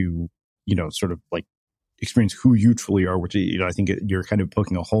desire to, sort of like experience who you truly are, which, I think you're kind of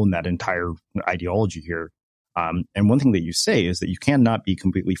poking a hole in that entire ideology here. And one thing that you say is that you cannot be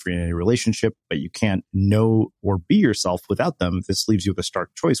completely free in any relationship, but you can't know or be yourself without them. This leaves you with a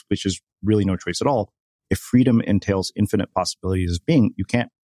stark choice, which is really no choice at all. If freedom entails infinite possibilities of being, you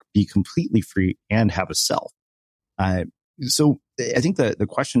can't be completely free and have a self. So I think the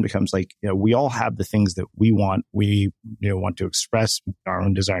question becomes like, we all have the things that we want. We, want to express our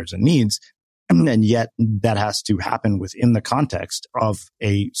own desires and needs. And yet that has to happen within the context of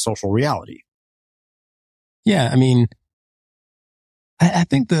a social reality. Yeah. I mean, I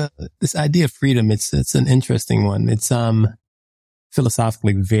think this idea of freedom, it's an interesting one. It's,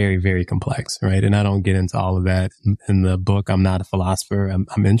 philosophically very, very complex, right? And I don't get into all of that in the book. I'm not a philosopher.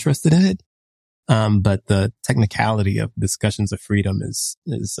 I'm interested in it. But the technicality of discussions of freedom is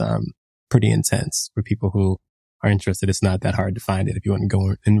pretty intense for people who are interested. It's not that hard to find it if you want to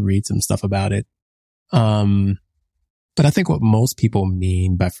go and read some stuff about it. But I think what most people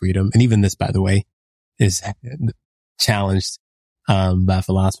mean by freedom, and even this, by the way, is challenged, by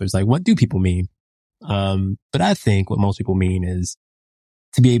philosophers. Like, what do people mean? But I think what most people mean is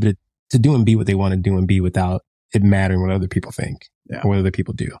to be able to do and be what they want to do and be without it mattering what other people think or what other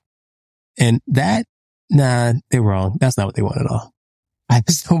people do. And that, they're wrong. That's not what they want at all. I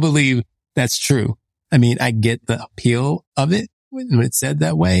just don't believe that's true. I mean, I get the appeal of it when it's said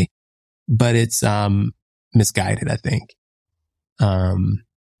that way, but it's, misguided, I think.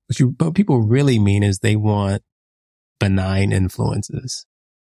 What people really mean is they want benign influences.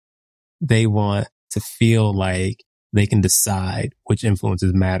 They want to feel like they can decide which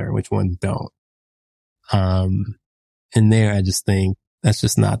influences matter and which ones don't. And there, I just think that's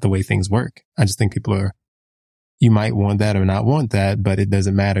just not the way things work. I just think you might want that or not want that, but it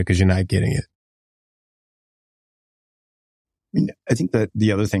doesn't matter because you're not getting it. I mean, I think that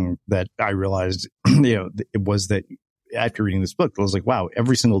the other thing that I realized, it was that after reading this book, I was like, wow,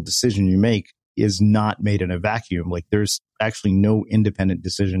 every single decision you make is not made in a vacuum. Like there's actually no independent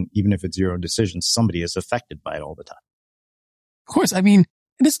decision, even if it's your own decision, somebody is affected by it all the time. Of course. I mean,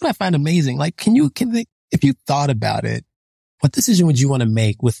 and this is what I find amazing. Like, if you thought about it, what decision would you want to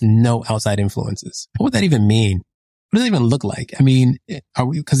make with no outside influences? What would that even mean? What does it even look like? I mean,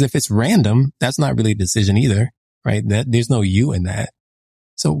 because if it's random, that's not really a decision either, right? There's no you in that.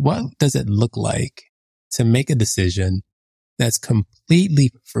 So what does it look like to make a decision that's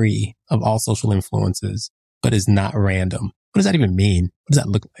completely free of all social influences, but is not random? What does that even mean? What does that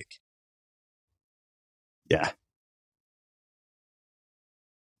look like? Yeah.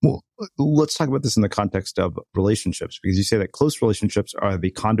 Well, let's talk about this in the context of relationships, because you say that close relationships are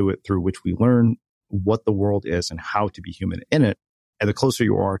the conduit through which we learn what the world is and how to be human in it. And the closer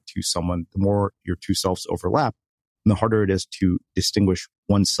you are to someone, the more your two selves overlap, and the harder it is to distinguish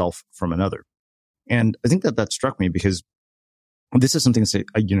oneself from another. And I think that struck me because this is something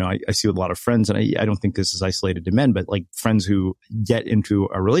I see with a lot of friends, and I don't think this is isolated to men, but like friends who get into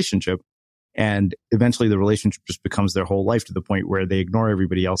a relationship and eventually the relationship just becomes their whole life to the point where they ignore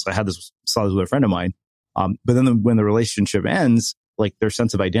everybody else. I saw this with a friend of mine. But then when the relationship ends, like their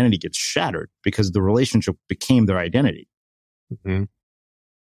sense of identity gets shattered because the relationship became their identity. Mm-hmm.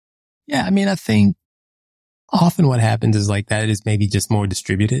 Yeah. I mean, I think often what happens is like that is maybe just more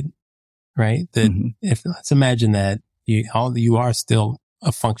distributed, right? That let's imagine that you are still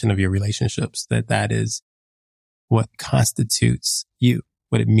a function of your relationships, that is what constitutes you,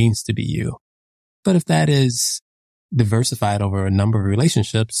 what it means to be you. But if that is diversified over a number of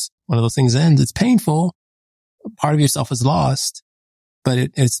relationships, one of those things ends, it's painful. Part of yourself is lost, but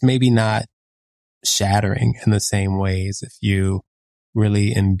it's maybe not shattering in the same ways if you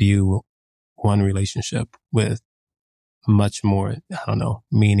really imbue one relationship with much more,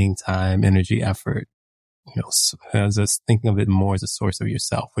 meaning, time, energy, effort. As us thinking of it more as a source of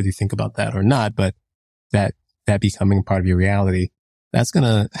yourself, whether you think about that or not, but that becoming part of your reality, that's going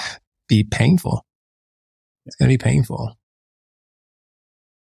to be painful. It's going to be painful.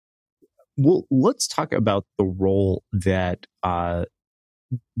 Well, let's talk about the role that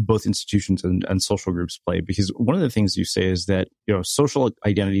both institutions and social groups play, because one of the things you say is that social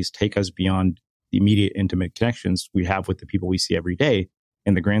identities take us beyond the immediate intimate connections we have with the people we see every day.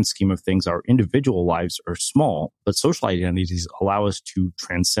 In the grand scheme of things, our individual lives are small, but social identities allow us to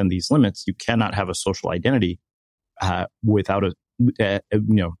transcend these limits. You cannot have a social identity without that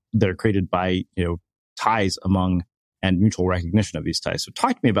are created by ties among and mutual recognition of these ties. So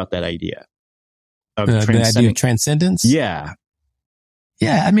talk to me about that idea of the idea of transcendence. Yeah.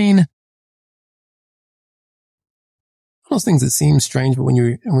 I mean, one of those things that seem strange, but when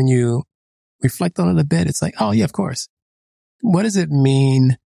you reflect on it a bit, it's like, oh yeah, of course. What does it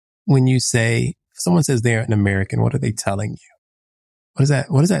mean when you say, if someone says they're an American, what are they telling you? What is that?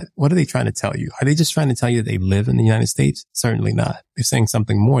 What are they trying to tell you? Are they just trying to tell you that they live in the United States? Certainly not. They're saying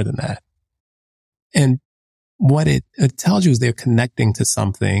something more than that. And what it tells you is they're connecting to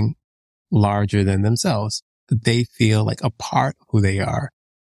something larger than themselves. That they feel like a part of who they are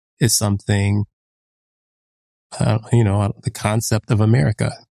is something, the concept of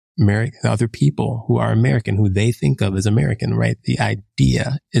America, other people who are American, who they think of as American, right? The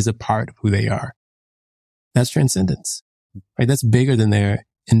idea is a part of who they are. That's transcendence, right? That's bigger than their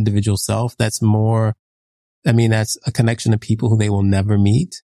individual self. That's more, that's a connection to people who they will never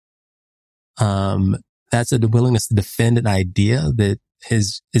meet. That's a willingness to defend an idea that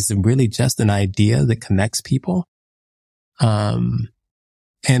is really just an idea that connects people. And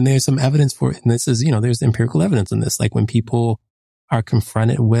there's some evidence for it. And this is, there's empirical evidence in this. Like when people are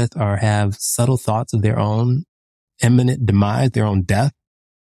confronted with or have subtle thoughts of their own imminent demise, their own death,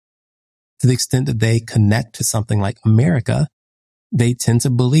 to the extent that they connect to something like America, they tend to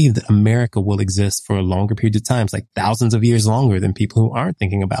believe that America will exist for a longer period of time, like thousands of years longer than people who aren't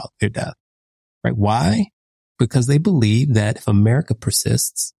thinking about their death. Right? Why? Because they believe that if America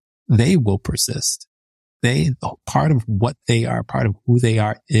persists, they will persist. Part of what they are, part of who they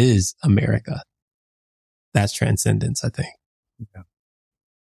are is America. That's transcendence, I think. Yeah.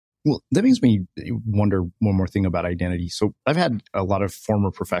 Well, that makes me wonder one more thing about identity. So I've had a lot of former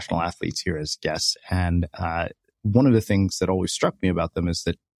professional athletes here as guests. And one of the things that always struck me about them is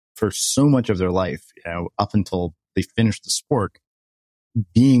that for so much of their life, up until they finished the sport,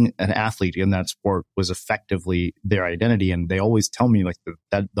 being an athlete in that sport was effectively their identity. And they always tell me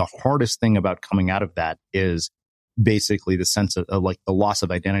that the hardest thing about coming out of that is basically the sense of like the loss of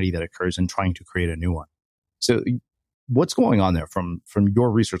identity that occurs in trying to create a new one. So what's going on there from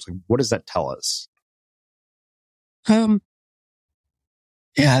your research? Like, what does that tell us? Yeah,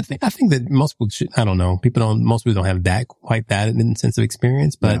 I think that most people should, I don't know. Most people don't have quite that in sense of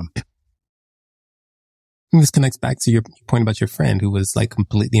experience, but And this connects back to your point about your friend who was like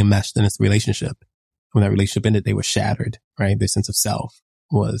completely enmeshed in this relationship. When that relationship ended, they were shattered, right? Their sense of self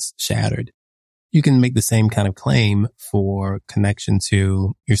was shattered. You can make the same kind of claim for connection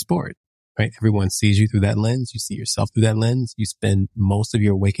to your sport, right? Everyone sees you through that lens. You see yourself through that lens. You spend most of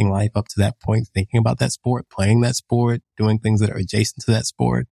your waking life up to that point thinking about that sport, playing that sport, doing things that are adjacent to that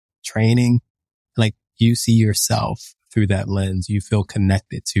sport, training. Like you see yourself through that lens. You feel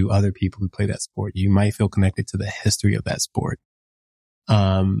connected to other people who play that sport. You might feel connected to the history of that sport.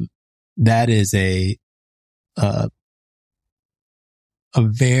 That is a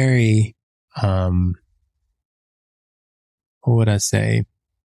very, what would I say?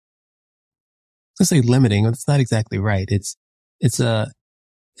 Let's say limiting. It's not exactly right. It's a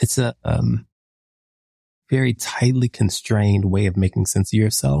very tightly constrained way of making sense of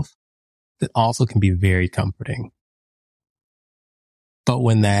yourself that also can be very comforting. But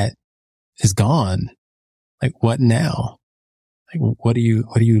when that is gone, like what now? Like what are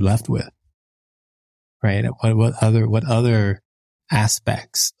you left with? Right? What other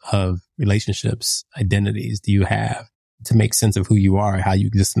aspects of relationships, identities do you have to make sense of who you are, how you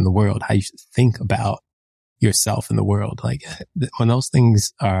exist in the world, how you should think about yourself in the world? Like when those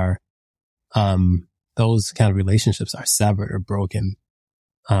things are, those kind of relationships are severed or broken,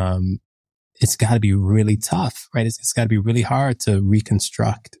 it's got to be really tough, right? It's got to be really hard to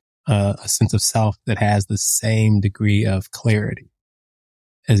reconstruct a sense of self that has the same degree of clarity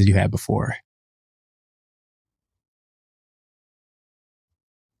as you had before.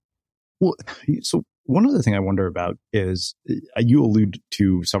 Well, so one other thing I wonder about is you allude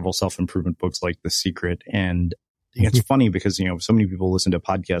to several self-improvement books like The Secret. And it's funny because, so many people listen to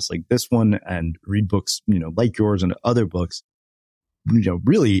podcasts like this one and read books, like yours and other books,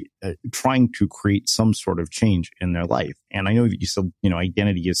 really trying to create some sort of change in their life. And I know that you said,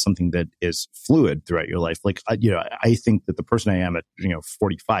 identity is something that is fluid throughout your life. Like, I think that the person I am at,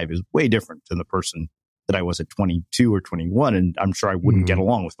 45 is way different than the person that I was at 22 or 21. And I'm sure I wouldn't get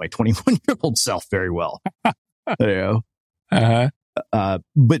along with my 21-year-old self very well. But the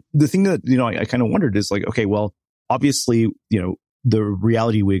thing that, I kind of wondered is like, okay, well, obviously, the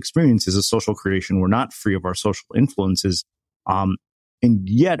reality we experience is a social creation. We're not free of our social influences. And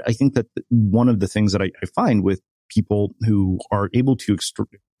yet I think that one of the things that I find with people who are able to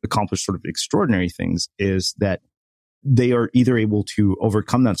accomplish sort of extraordinary things is that they are either able to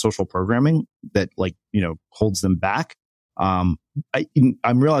overcome that social programming that holds them back. I'm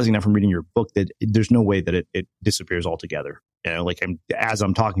realizing that from reading your book that there's no way that it disappears altogether. As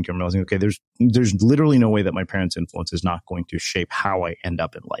I'm talking to you, I'm realizing, okay, there's literally no way that my parents' influence is not going to shape how I end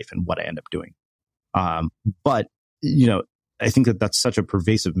up in life and what I end up doing. But I think that that's such a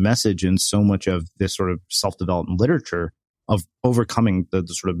pervasive message in so much of this sort of self-development literature of overcoming the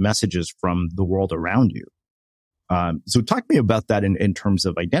sort of messages from the world around you. So talk to me about that in terms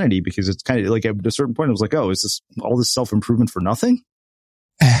of identity, because it's kind of like at a certain point, I was like, oh, is this all this self-improvement for nothing?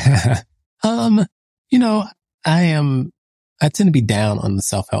 I tend to be down on the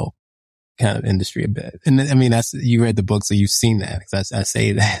self-help kind of industry a bit. And I mean, you read the book, so you've seen that, because I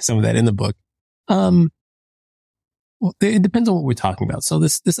say that some of that in the book. Well, it depends on what we're talking about. So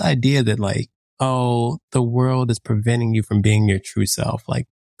this idea that like, oh, the world is preventing you from being your true self, like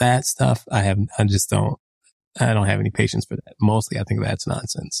that stuff, I don't have any patience for that. Mostly, I think that's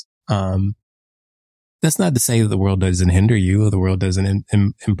nonsense. That's not to say that the world doesn't hinder you or the world doesn't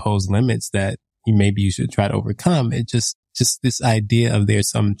impose limits that maybe you should try to overcome. It just this idea of there's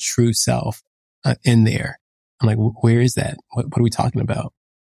some true self in there. I'm like, where is that? What are we talking about?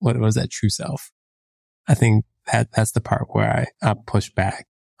 What is that true self? I think that's the part where I push back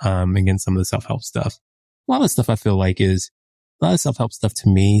against some of the self-help stuff. A lot of stuff I feel like a lot of self-help stuff to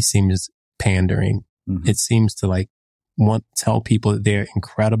me seems pandering. Mm-hmm. It seems to tell people that they're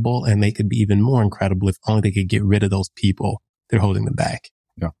incredible and they could be even more incredible if only they could get rid of those people they're holding them back.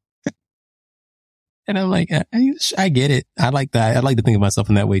 Yeah. And I'm like, I get it. I like that. I like to think of myself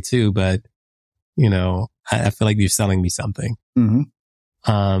in that way too, but I feel like you're selling me something. Mm-hmm.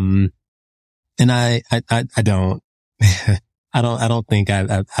 And I don't, I don't think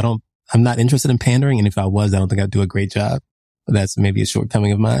I'm not interested in pandering. And if I was, I don't think I'd do a great job. But that's maybe a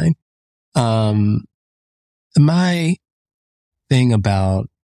shortcoming of mine. My thing about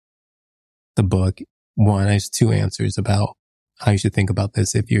the book, one, there's two answers about how you should think about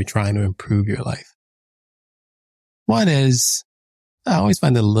this if you're trying to improve your life. One is, I always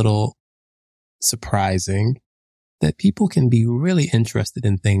find it a little surprising that people can be really interested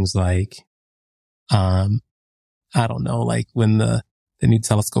in things like, I don't know, like when the new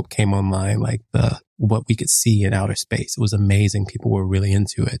telescope came online, like what we could see in outer space. It was amazing. People were really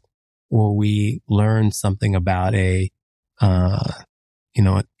into it. or we learn something about an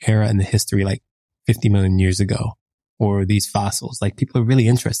era in the history like 50 million years ago, or these fossils, like people are really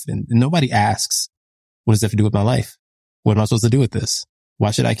interested in. And nobody asks, what does that have to do with my life? What am I supposed to do with this?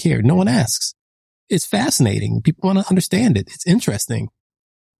 Why should I care? No one asks. It's fascinating. People want to understand it. It's interesting.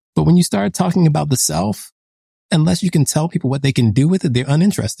 But when you start talking about the self, unless you can tell people what they can do with it, they're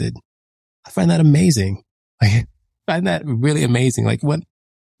uninterested. I find that amazing. I find that really amazing. Like what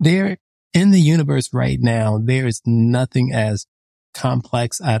there in the universe right now, there is nothing as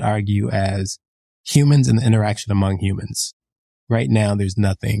complex, I'd argue, as humans and the interaction among humans. Right now, there's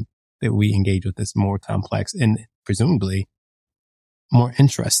nothing that we engage with that's more complex and presumably more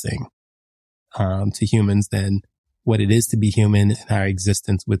interesting to humans than what it is to be human in our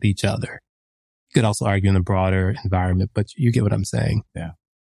existence with each other. You could also argue in the broader environment, but you get what I'm saying. Yeah.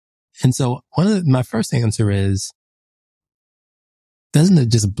 And so my first answer is, doesn't it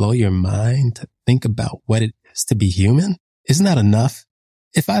just blow your mind to think about what it is to be human? Isn't that enough?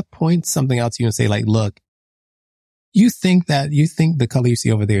 If I point something out to you and say like, look, you think the color you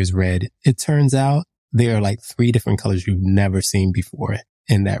see over there is red. It turns out there are like 3 different colors you've never seen before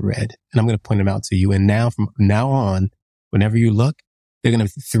in that red. And I'm going to point them out to you. And now from now on, whenever you look, there are going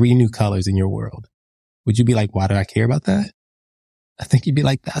to be 3 new colors in your world. Would you be like, why do I care about that? I think you'd be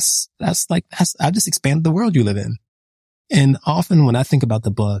like, I just expanded the world you live in. And often when I think about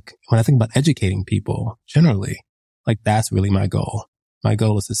the book, when I think about educating people generally, like that's really my goal. My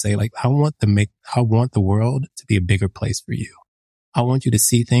goal is to say like, I want the world to be a bigger place for you. I want you to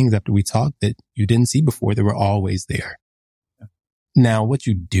see things after we talk that you didn't see before that were always there. Now, what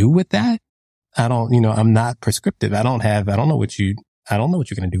you do with that, I'm not prescriptive. I don't know what you're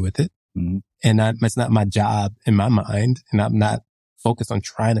going to do with it. Mm-hmm. And it's not my job in my mind. And I'm not focused on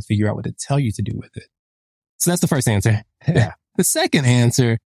trying to figure out what to tell you to do with it. So that's the first answer. Yeah. The second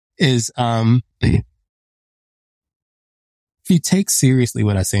answer is, if you take seriously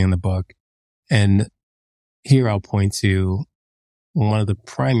what I say in the book, and here I'll point to one of the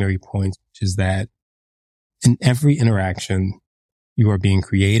primary points, which is that in every interaction, you are being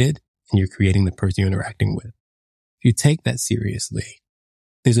created and you're creating the person you're interacting with. If you take that seriously,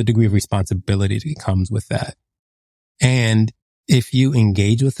 there's a degree of responsibility that comes with that. And if you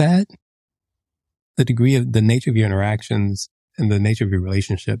engage with that, the nature of your interactions and the nature of your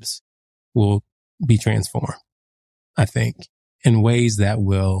relationships will be transformed, I think, in ways that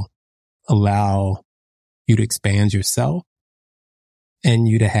will allow you to expand yourself and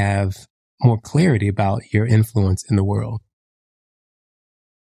you to have more clarity about your influence in the world.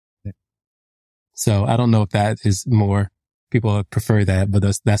 So I don't know if that is more, people prefer that, but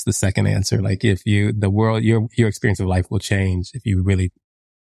that's the second answer. Like if your experience of life will change if you really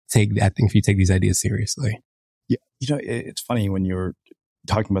if you take these ideas seriously. Yeah. It's funny when you're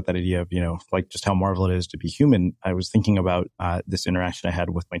talking about that idea of, like just how marvelous it is to be human. I was thinking about this interaction I had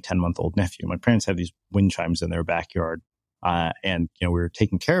with my 10-month-old nephew. My parents had these wind chimes in their backyard. And, we were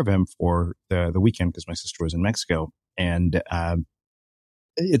taking care of him for the weekend because my sister was in Mexico. And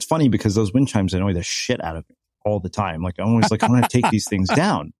it's funny because those wind chimes annoy the shit out of me all the time. Like, I'm always like, I want to take these things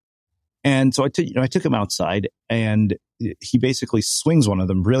down. And so I took him outside and he basically swings one of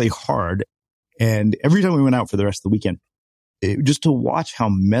them really hard. And every time we went out for the rest of the weekend, just to watch how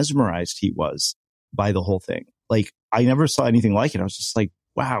mesmerized he was by the whole thing. Like, I never saw anything like it. I was just like,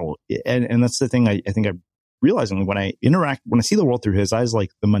 wow. And that's the thing I think I'm realizing when I see the world through his eyes,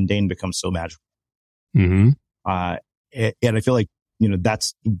 like the mundane becomes so magical. Mm-hmm. And I feel like,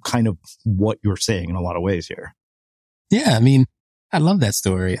 that's kind of what you're saying in a lot of ways here. Yeah. I mean, I love that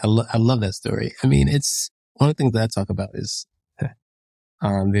story. I love that story. I mean, it's one of the things that I talk about is,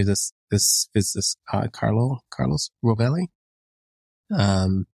 there's this physicist, Carlos Rovelli.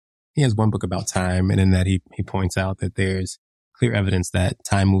 He has one book about time, and in that he points out that there's clear evidence that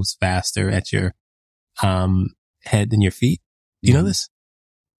time moves faster at your head than your feet. Do you know this?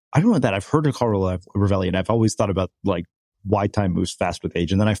 I don't know that. I've heard of Carlos Rovelli, and I've always thought about like why time moves fast with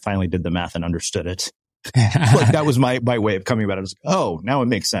age, and then I finally did the math and understood it. Like that was my way of coming about it. I was like, oh, now it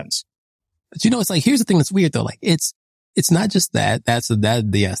makes sense. But it's like, here's the thing that's weird though. Like it's not just that.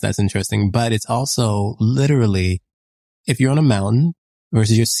 Yes, that's interesting. But it's also literally, if you're on a mountain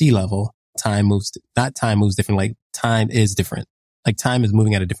versus your sea level, time moves different. Like time is different. Like time is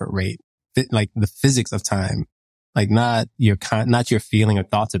moving at a different rate. Like the physics of time, like not your feeling or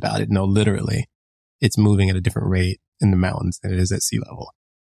thoughts about it. No, literally it's moving at a different rate in the mountains than it is at sea level.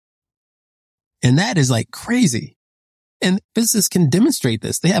 And that is like crazy. And physicists can demonstrate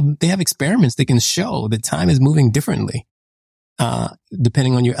this. They have experiments that can show that time is moving differently,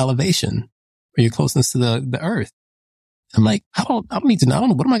 depending on your elevation or your closeness to the earth. I'm like, I don't need to know. I don't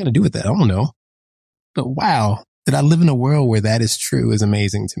know. What am I going to do with that? I don't know. But wow, that I live in a world where that is true is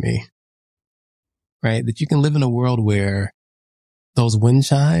amazing to me. Right? That you can live in a world where those wind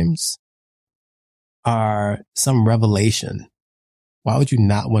chimes are some revelation. Why would you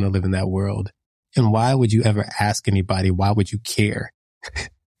not want to live in that world? And why would you ever ask anybody? Why would you care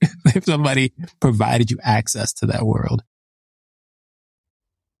if somebody provided you access to that world?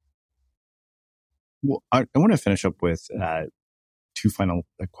 Well, I want to finish up with two final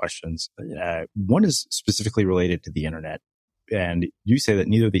questions. One is specifically related to the internet. And you say that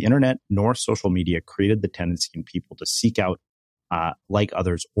neither the internet nor social media created the tendency in people to seek out like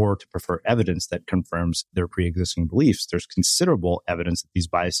others or to prefer evidence that confirms their pre-existing beliefs. There's considerable evidence that these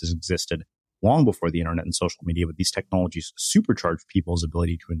biases existed long before the internet and social media, but these technologies supercharge people's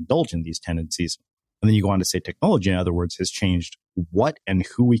ability to indulge in these tendencies. And then you go on to say technology, in other words, has changed what and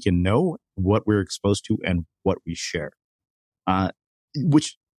who we can know, what we're exposed to, and what we share.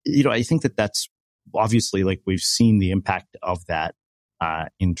 Which, I think that that's obviously, like, we've seen the impact of that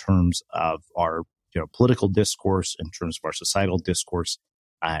in terms of our political discourse, in terms of our societal discourse.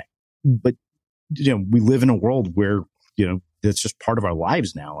 But we live in a world where, that's just part of our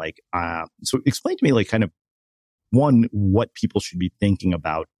lives now. Like, so explain to me, like, kind of, one, what people should be thinking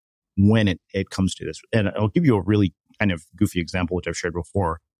about when it comes to this. And I'll give you a really kind of goofy example, which I've shared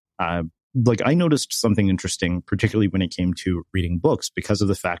before. Like, I noticed something interesting, particularly when it came to reading books, because of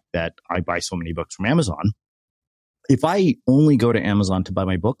the fact that I buy so many books from Amazon. If I only go to Amazon to buy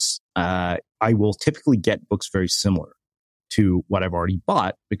my books, I will typically get books very similar to what I've already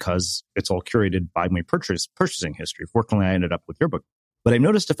bought because it's all curated by my purchasing history. Fortunately, I ended up with your book. But I've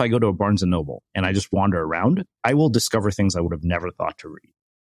noticed if I go to a Barnes & Noble and I just wander around, I will discover things I would have never thought to read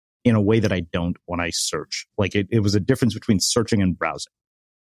in a way that I don't when I search. Like, it was a difference between searching and browsing.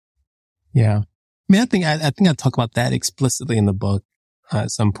 Yeah. I mean, I think I talk about that explicitly in the book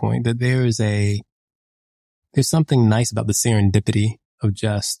at some point, that there's something nice about the serendipity of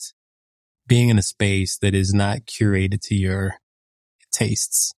just being in a space that is not curated to your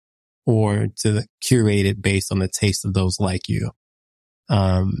tastes or to curate it based on the taste of those like you.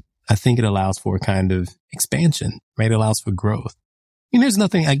 I think it allows for a kind of expansion, right? It allows for growth. There's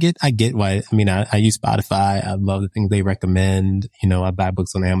nothing, I get why, I use Spotify. I love the things they recommend. I buy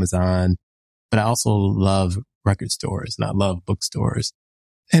books on Amazon, but I also love record stores and I love bookstores,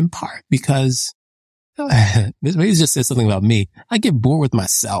 in part because this just says something about me. I get bored with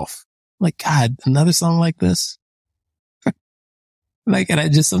myself. Like, God, another song like this? And I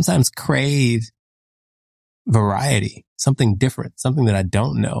just sometimes crave variety, something different, something that I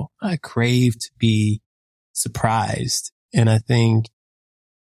don't know. I crave to be surprised. And I think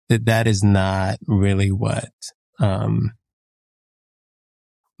that is not really what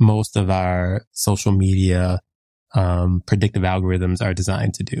most of our social media predictive algorithms are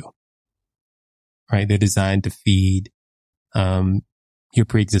designed to do. Right? They're designed to feed your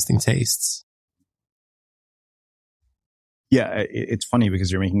pre-existing tastes. Yeah, it's funny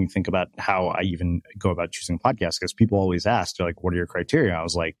because you're making me think about how I even go about choosing podcasts, because people always ask, they're like, what are your criteria? I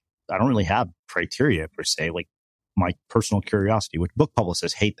was like, I don't really have criteria per se, like my personal curiosity, which book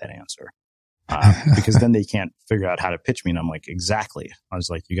publicists hate that answer because then they can't figure out how to pitch me. And I'm like, exactly. I was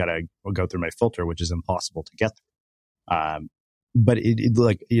like, you got to go through my filter, which is impossible to get through. But it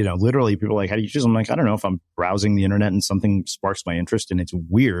like, literally people are like, how do you choose? I'm like, I don't know, if I'm browsing the internet and something sparks my interest and it's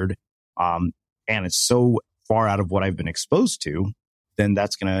weird, and it's so far out of what I've been exposed to, then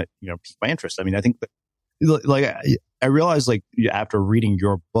that's going to, pique my interest. I mean, I think that, like, I realized, like, after reading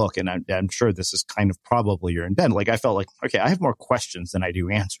your book, and I'm sure this is kind of probably your intent, like, I felt like, okay, I have more questions than I do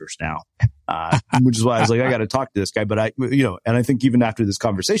answers now, which is why I was like, I got to talk to this guy. But and I think even after this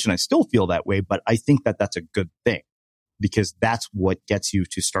conversation, I still feel that way, but I think that that's a good thing, because that's what gets you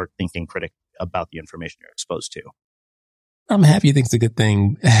to start thinking critically about the information you're exposed to. I'm happy you think it's a good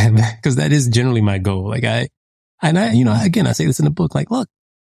thing, because that is generally my goal. Like, again, I say this in the book, like, look,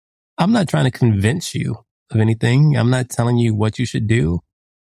 I'm not trying to convince you of anything. I'm not telling you what you should do.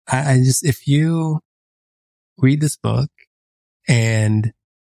 I just, if you read this book and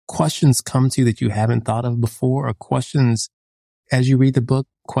questions come to you that you haven't thought of before, or questions as you read the book,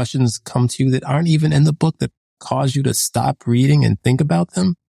 questions come to you that aren't even in the book that cause you to stop reading and think about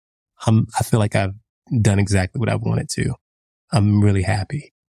them, I feel like I've done exactly what I wanted to. I'm really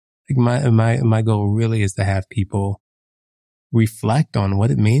happy. Like, my goal really is to have people reflect on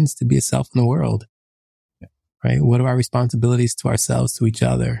what it means to be a self in the world. Right? What are our responsibilities to ourselves, to each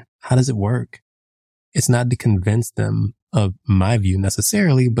other? How does it work? It's not to convince them of my view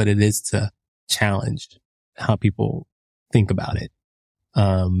necessarily, but it is to challenge how people think about it.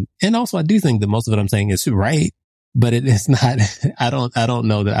 And also, I do think that most of what I'm saying is right. but it is not, I don't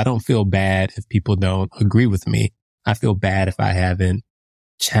know that I don't feel bad if people don't agree with me. I feel bad if I haven't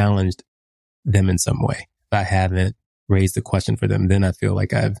challenged them in some way. If I haven't raised the question for them, then I feel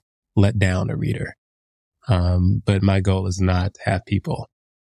like I've let down a reader. But my goal is not to have people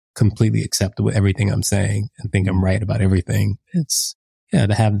completely accept with everything I'm saying and think I'm right about everything. It's,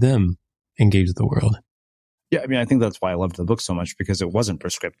 to have them engage with the world. Yeah, I mean, I think that's why I loved the book so much, because it wasn't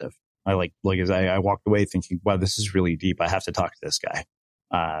prescriptive. I I walked away thinking, wow, this is really deep. I have to talk to this guy.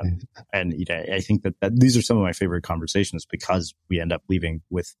 And I think that these are some of my favorite conversations because we end up leaving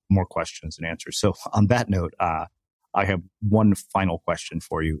with more questions and answers. So on that note, I have one final question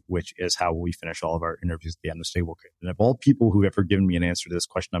for you, which is how we finish all of our interviews at the end of Stable Kit. And of all people who've ever given me an answer to this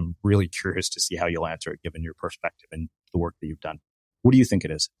question, I'm really curious to see how you'll answer it, given your perspective and the work that you've done. What do you think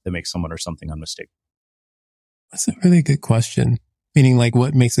it is that makes someone or something unmistakable? That's a really good question. Meaning, like,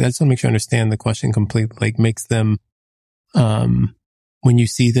 what makes it? I just want to make sure I understand the question completely. Like, makes them, when you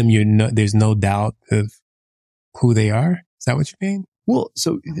see them, there's no doubt of who they are. Is that what you mean? Well,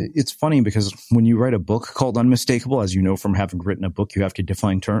 so it's funny because when you write a book called Unmistakable, as you know from having written a book, you have to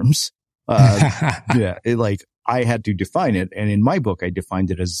define terms. I had to define it. And in my book, I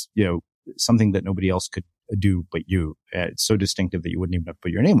defined it as, something that nobody else could do but you. It's so distinctive that you wouldn't even have to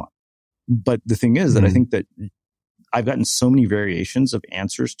put your name on. But the thing is that I think that I've gotten so many variations of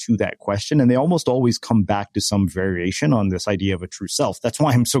answers to that question, and they almost always come back to some variation on this idea of a true self. That's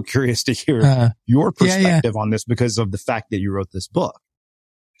why I'm so curious to hear your perspective on this, because of the fact that you wrote this book.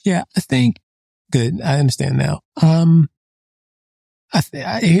 Yeah, I think good. I understand now. I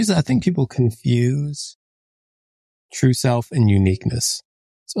think people confuse true self and uniqueness.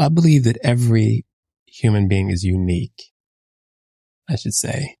 So I believe that every human being is unique, I should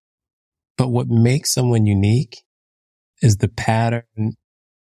say. But what makes someone unique is the pattern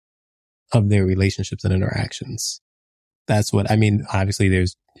of their relationships and interactions. That's what I mean. Obviously, they're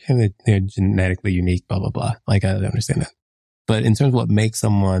genetically unique, blah, blah, blah. Like, I understand that. But in terms of what makes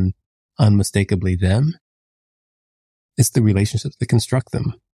someone unmistakably them, it's the relationships that construct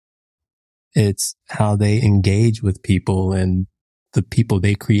them. It's how they engage with people and the people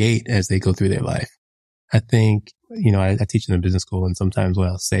they create as they go through their life. I think, I teach in a business school, and sometimes what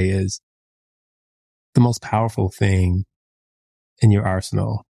I'll say is the most powerful thing in your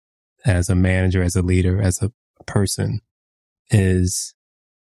arsenal as a manager, as a leader, as a person is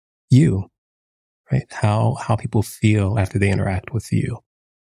you, right? How people feel after they interact with you.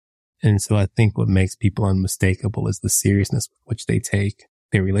 And so I think what makes people unmistakable is the seriousness with which they take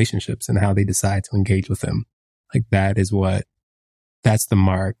their relationships and how they decide to engage with them. Like, that's the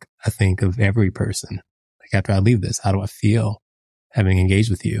mark, I think, of every person. Like, after I leave this, how do I feel having engaged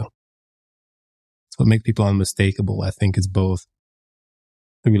with you? So what makes people unmistakable, I think, is both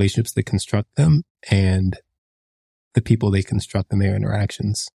the relationships that construct them and the people they construct in their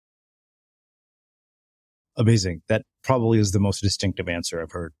interactions. Amazing. That probably is the most distinctive answer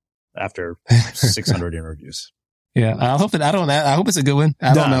I've heard after 600 interviews. Yeah, I hope it's a good one.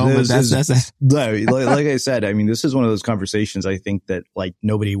 I don't know, but that's like I said, I mean, this is one of those conversations I think that like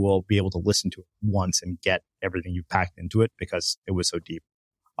nobody will be able to listen to it once and get everything you've packed into it because it was so deep.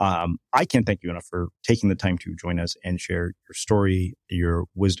 I can't thank you enough for taking the time to join us and share your story, your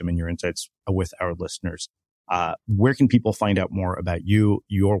wisdom, and your insights with our listeners. Where can people find out more about you,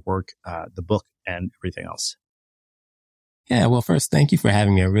 your work, the book, and everything else? Yeah, well, first, thank you for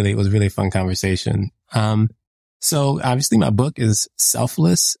having me. It was a really fun conversation. So obviously my book is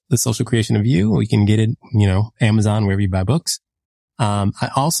Selfless, The Social Creation of You. We can get it, Amazon, wherever you buy books.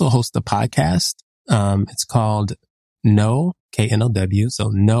 I also host a podcast. It's called Know, KNOW. So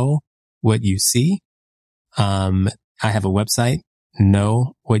Know What You See. I have a website,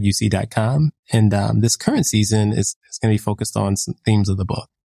 knowwhatyouSee.com. And, this current season is going to be focused on some themes of the book.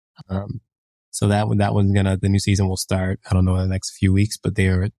 So the new season will start, I don't know, in the next few weeks, but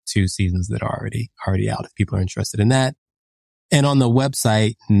there are 2 seasons that are already out if people are interested in that. And on the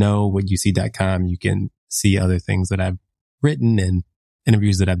website, knowwhatyouSee.com, you can see other things that I've written and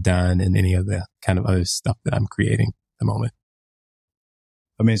interviews that I've done and any of the kind of other stuff that I'm creating at the moment.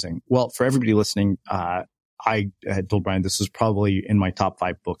 Amazing. Well, for everybody listening, I had told Brian this is probably in my top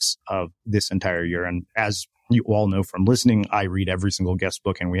 5 books of this entire year. And as you all know from listening, I read every single guest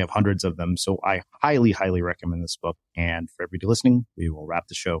book and we have hundreds of them. So I highly, highly recommend this book. And for everybody listening, we will wrap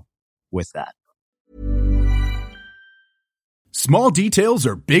the show with that. Small details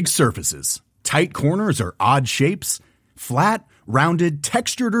are big surfaces. Tight corners are odd shapes. Flat, rounded,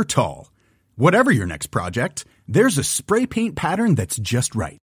 textured, or tall. Whatever your next project, there's a spray paint pattern that's just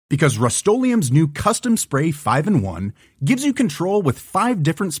right. Because Rust-Oleum's new Custom Spray 5-in-1 gives you control with 5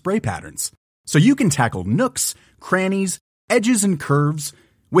 different spray patterns. so you can tackle nooks, crannies, edges, and curves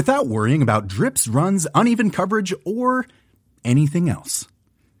without worrying about drips, runs, uneven coverage, or anything else.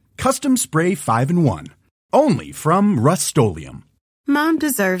 Custom Spray 5-in-1, only from Rust-Oleum. Mom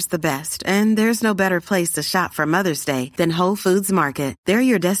deserves the best, and there's no better place to shop for Mother's Day than Whole Foods Market. They're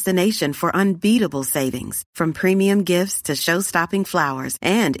your destination for unbeatable savings, from premium gifts to show-stopping flowers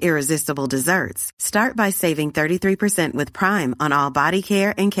and irresistible desserts. Start by saving 33% with Prime on all body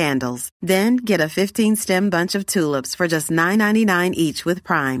care and candles. Then get a 15-stem bunch of tulips for just $9.99 each with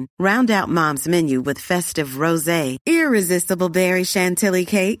Prime. Round out Mom's menu with festive rosé, irresistible berry chantilly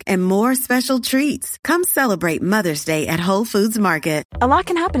cake, and more special treats. Come celebrate Mother's Day at Whole Foods Market. A lot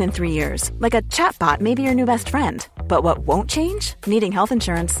can happen in 3 years, like a chatbot may be your new best friend. But what won't change? Needing health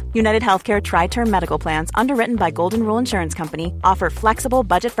insurance. United Healthcare Tri-Term Medical Plans, underwritten by Golden Rule Insurance Company, offer flexible,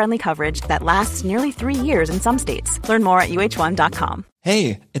 budget-friendly coverage that lasts nearly 3 years in some states. Learn more at uh1.com.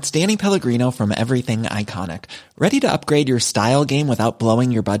 Hey, it's Danny Pellegrino from Everything Iconic. Ready to upgrade your style game without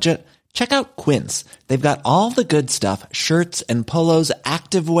blowing your budget? Check out Quince. They've got all the good stuff, shirts and polos,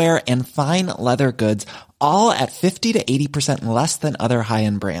 activewear, and fine leather goods, all at 50 to 80% less than other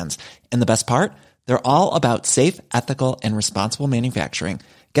high-end brands. And the best part? They're all about safe, ethical, and responsible manufacturing.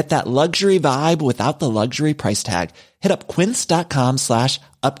 Get that luxury vibe without the luxury price tag. Hit up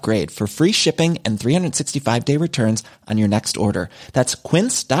quince.com/upgrade for free shipping and 365-day returns on your next order. That's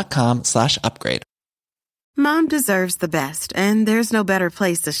quince.com/upgrade. Mom deserves the best, and there's no better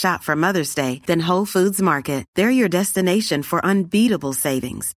place to shop for Mother's Day than Whole Foods Market. They're your destination for unbeatable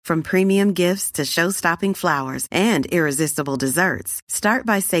savings, from premium gifts to show-stopping flowers and irresistible desserts. Start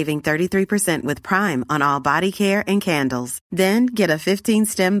by saving 33% with Prime on all body care and candles. Then get a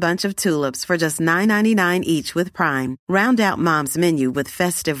 15-stem bunch of tulips for just $9.99 each with Prime. Round out Mom's menu with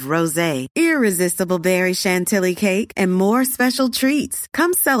festive rosé, irresistible berry chantilly cake, and more special treats.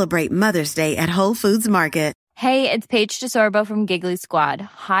 Come celebrate Mother's Day at Whole Foods Market. Hey, it's Paige DeSorbo from Giggly Squad.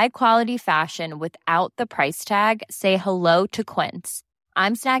 High quality fashion without the price tag. Say hello to Quince.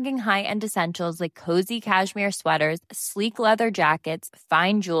 I'm snagging high-end essentials like cozy cashmere sweaters, sleek leather jackets,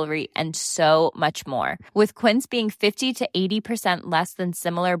 fine jewelry, and so much more. With Quince being 50 to 80% less than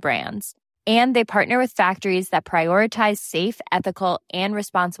similar brands. And they partner with factories that prioritize safe, ethical, and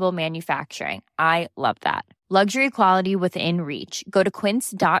responsible manufacturing. I love that. Luxury quality within reach. Go to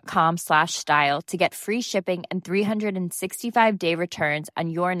quince.com/style to get free shipping and 365-day returns on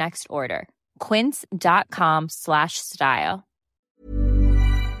your next order. Quince.com/style.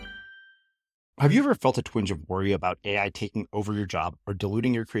 Have you ever felt a twinge of worry about AI taking over your job or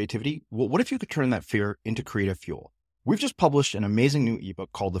diluting your creativity? Well, what if you could turn that fear into creative fuel? We've just published an amazing new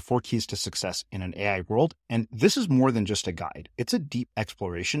ebook called The 4 Keys to Success in an AI World, and this is more than just a guide. It's a deep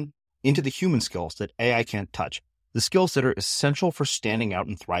exploration into the human skills that AI can't touch, the skills that are essential for standing out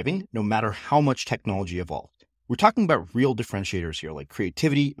and thriving, no matter how much technology evolved. We're talking about real differentiators here, like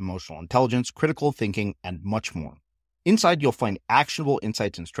creativity, emotional intelligence, critical thinking, and much more. Inside, you'll find actionable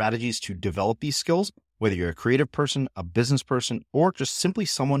insights and strategies to develop these skills, whether you're a creative person, a business person, or just simply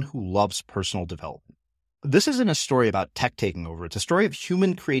someone who loves personal development. This isn't a story about tech taking over. It's a story of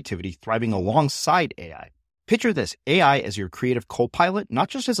human creativity thriving alongside AI. Picture this, AI as your creative co-pilot, not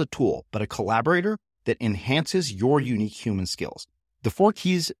just as a tool, but a collaborator that enhances your unique human skills. The 4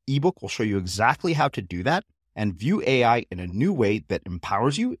 Keys ebook will show you exactly how to do that and view AI in a new way that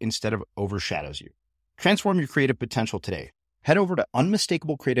empowers you instead of overshadows you. Transform your creative potential today. Head over to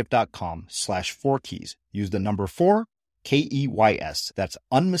unmistakablecreative.com/4keys. Use the number 4, KEYS. That's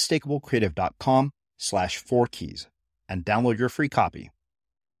unmistakablecreative.com/4keys and download your free copy.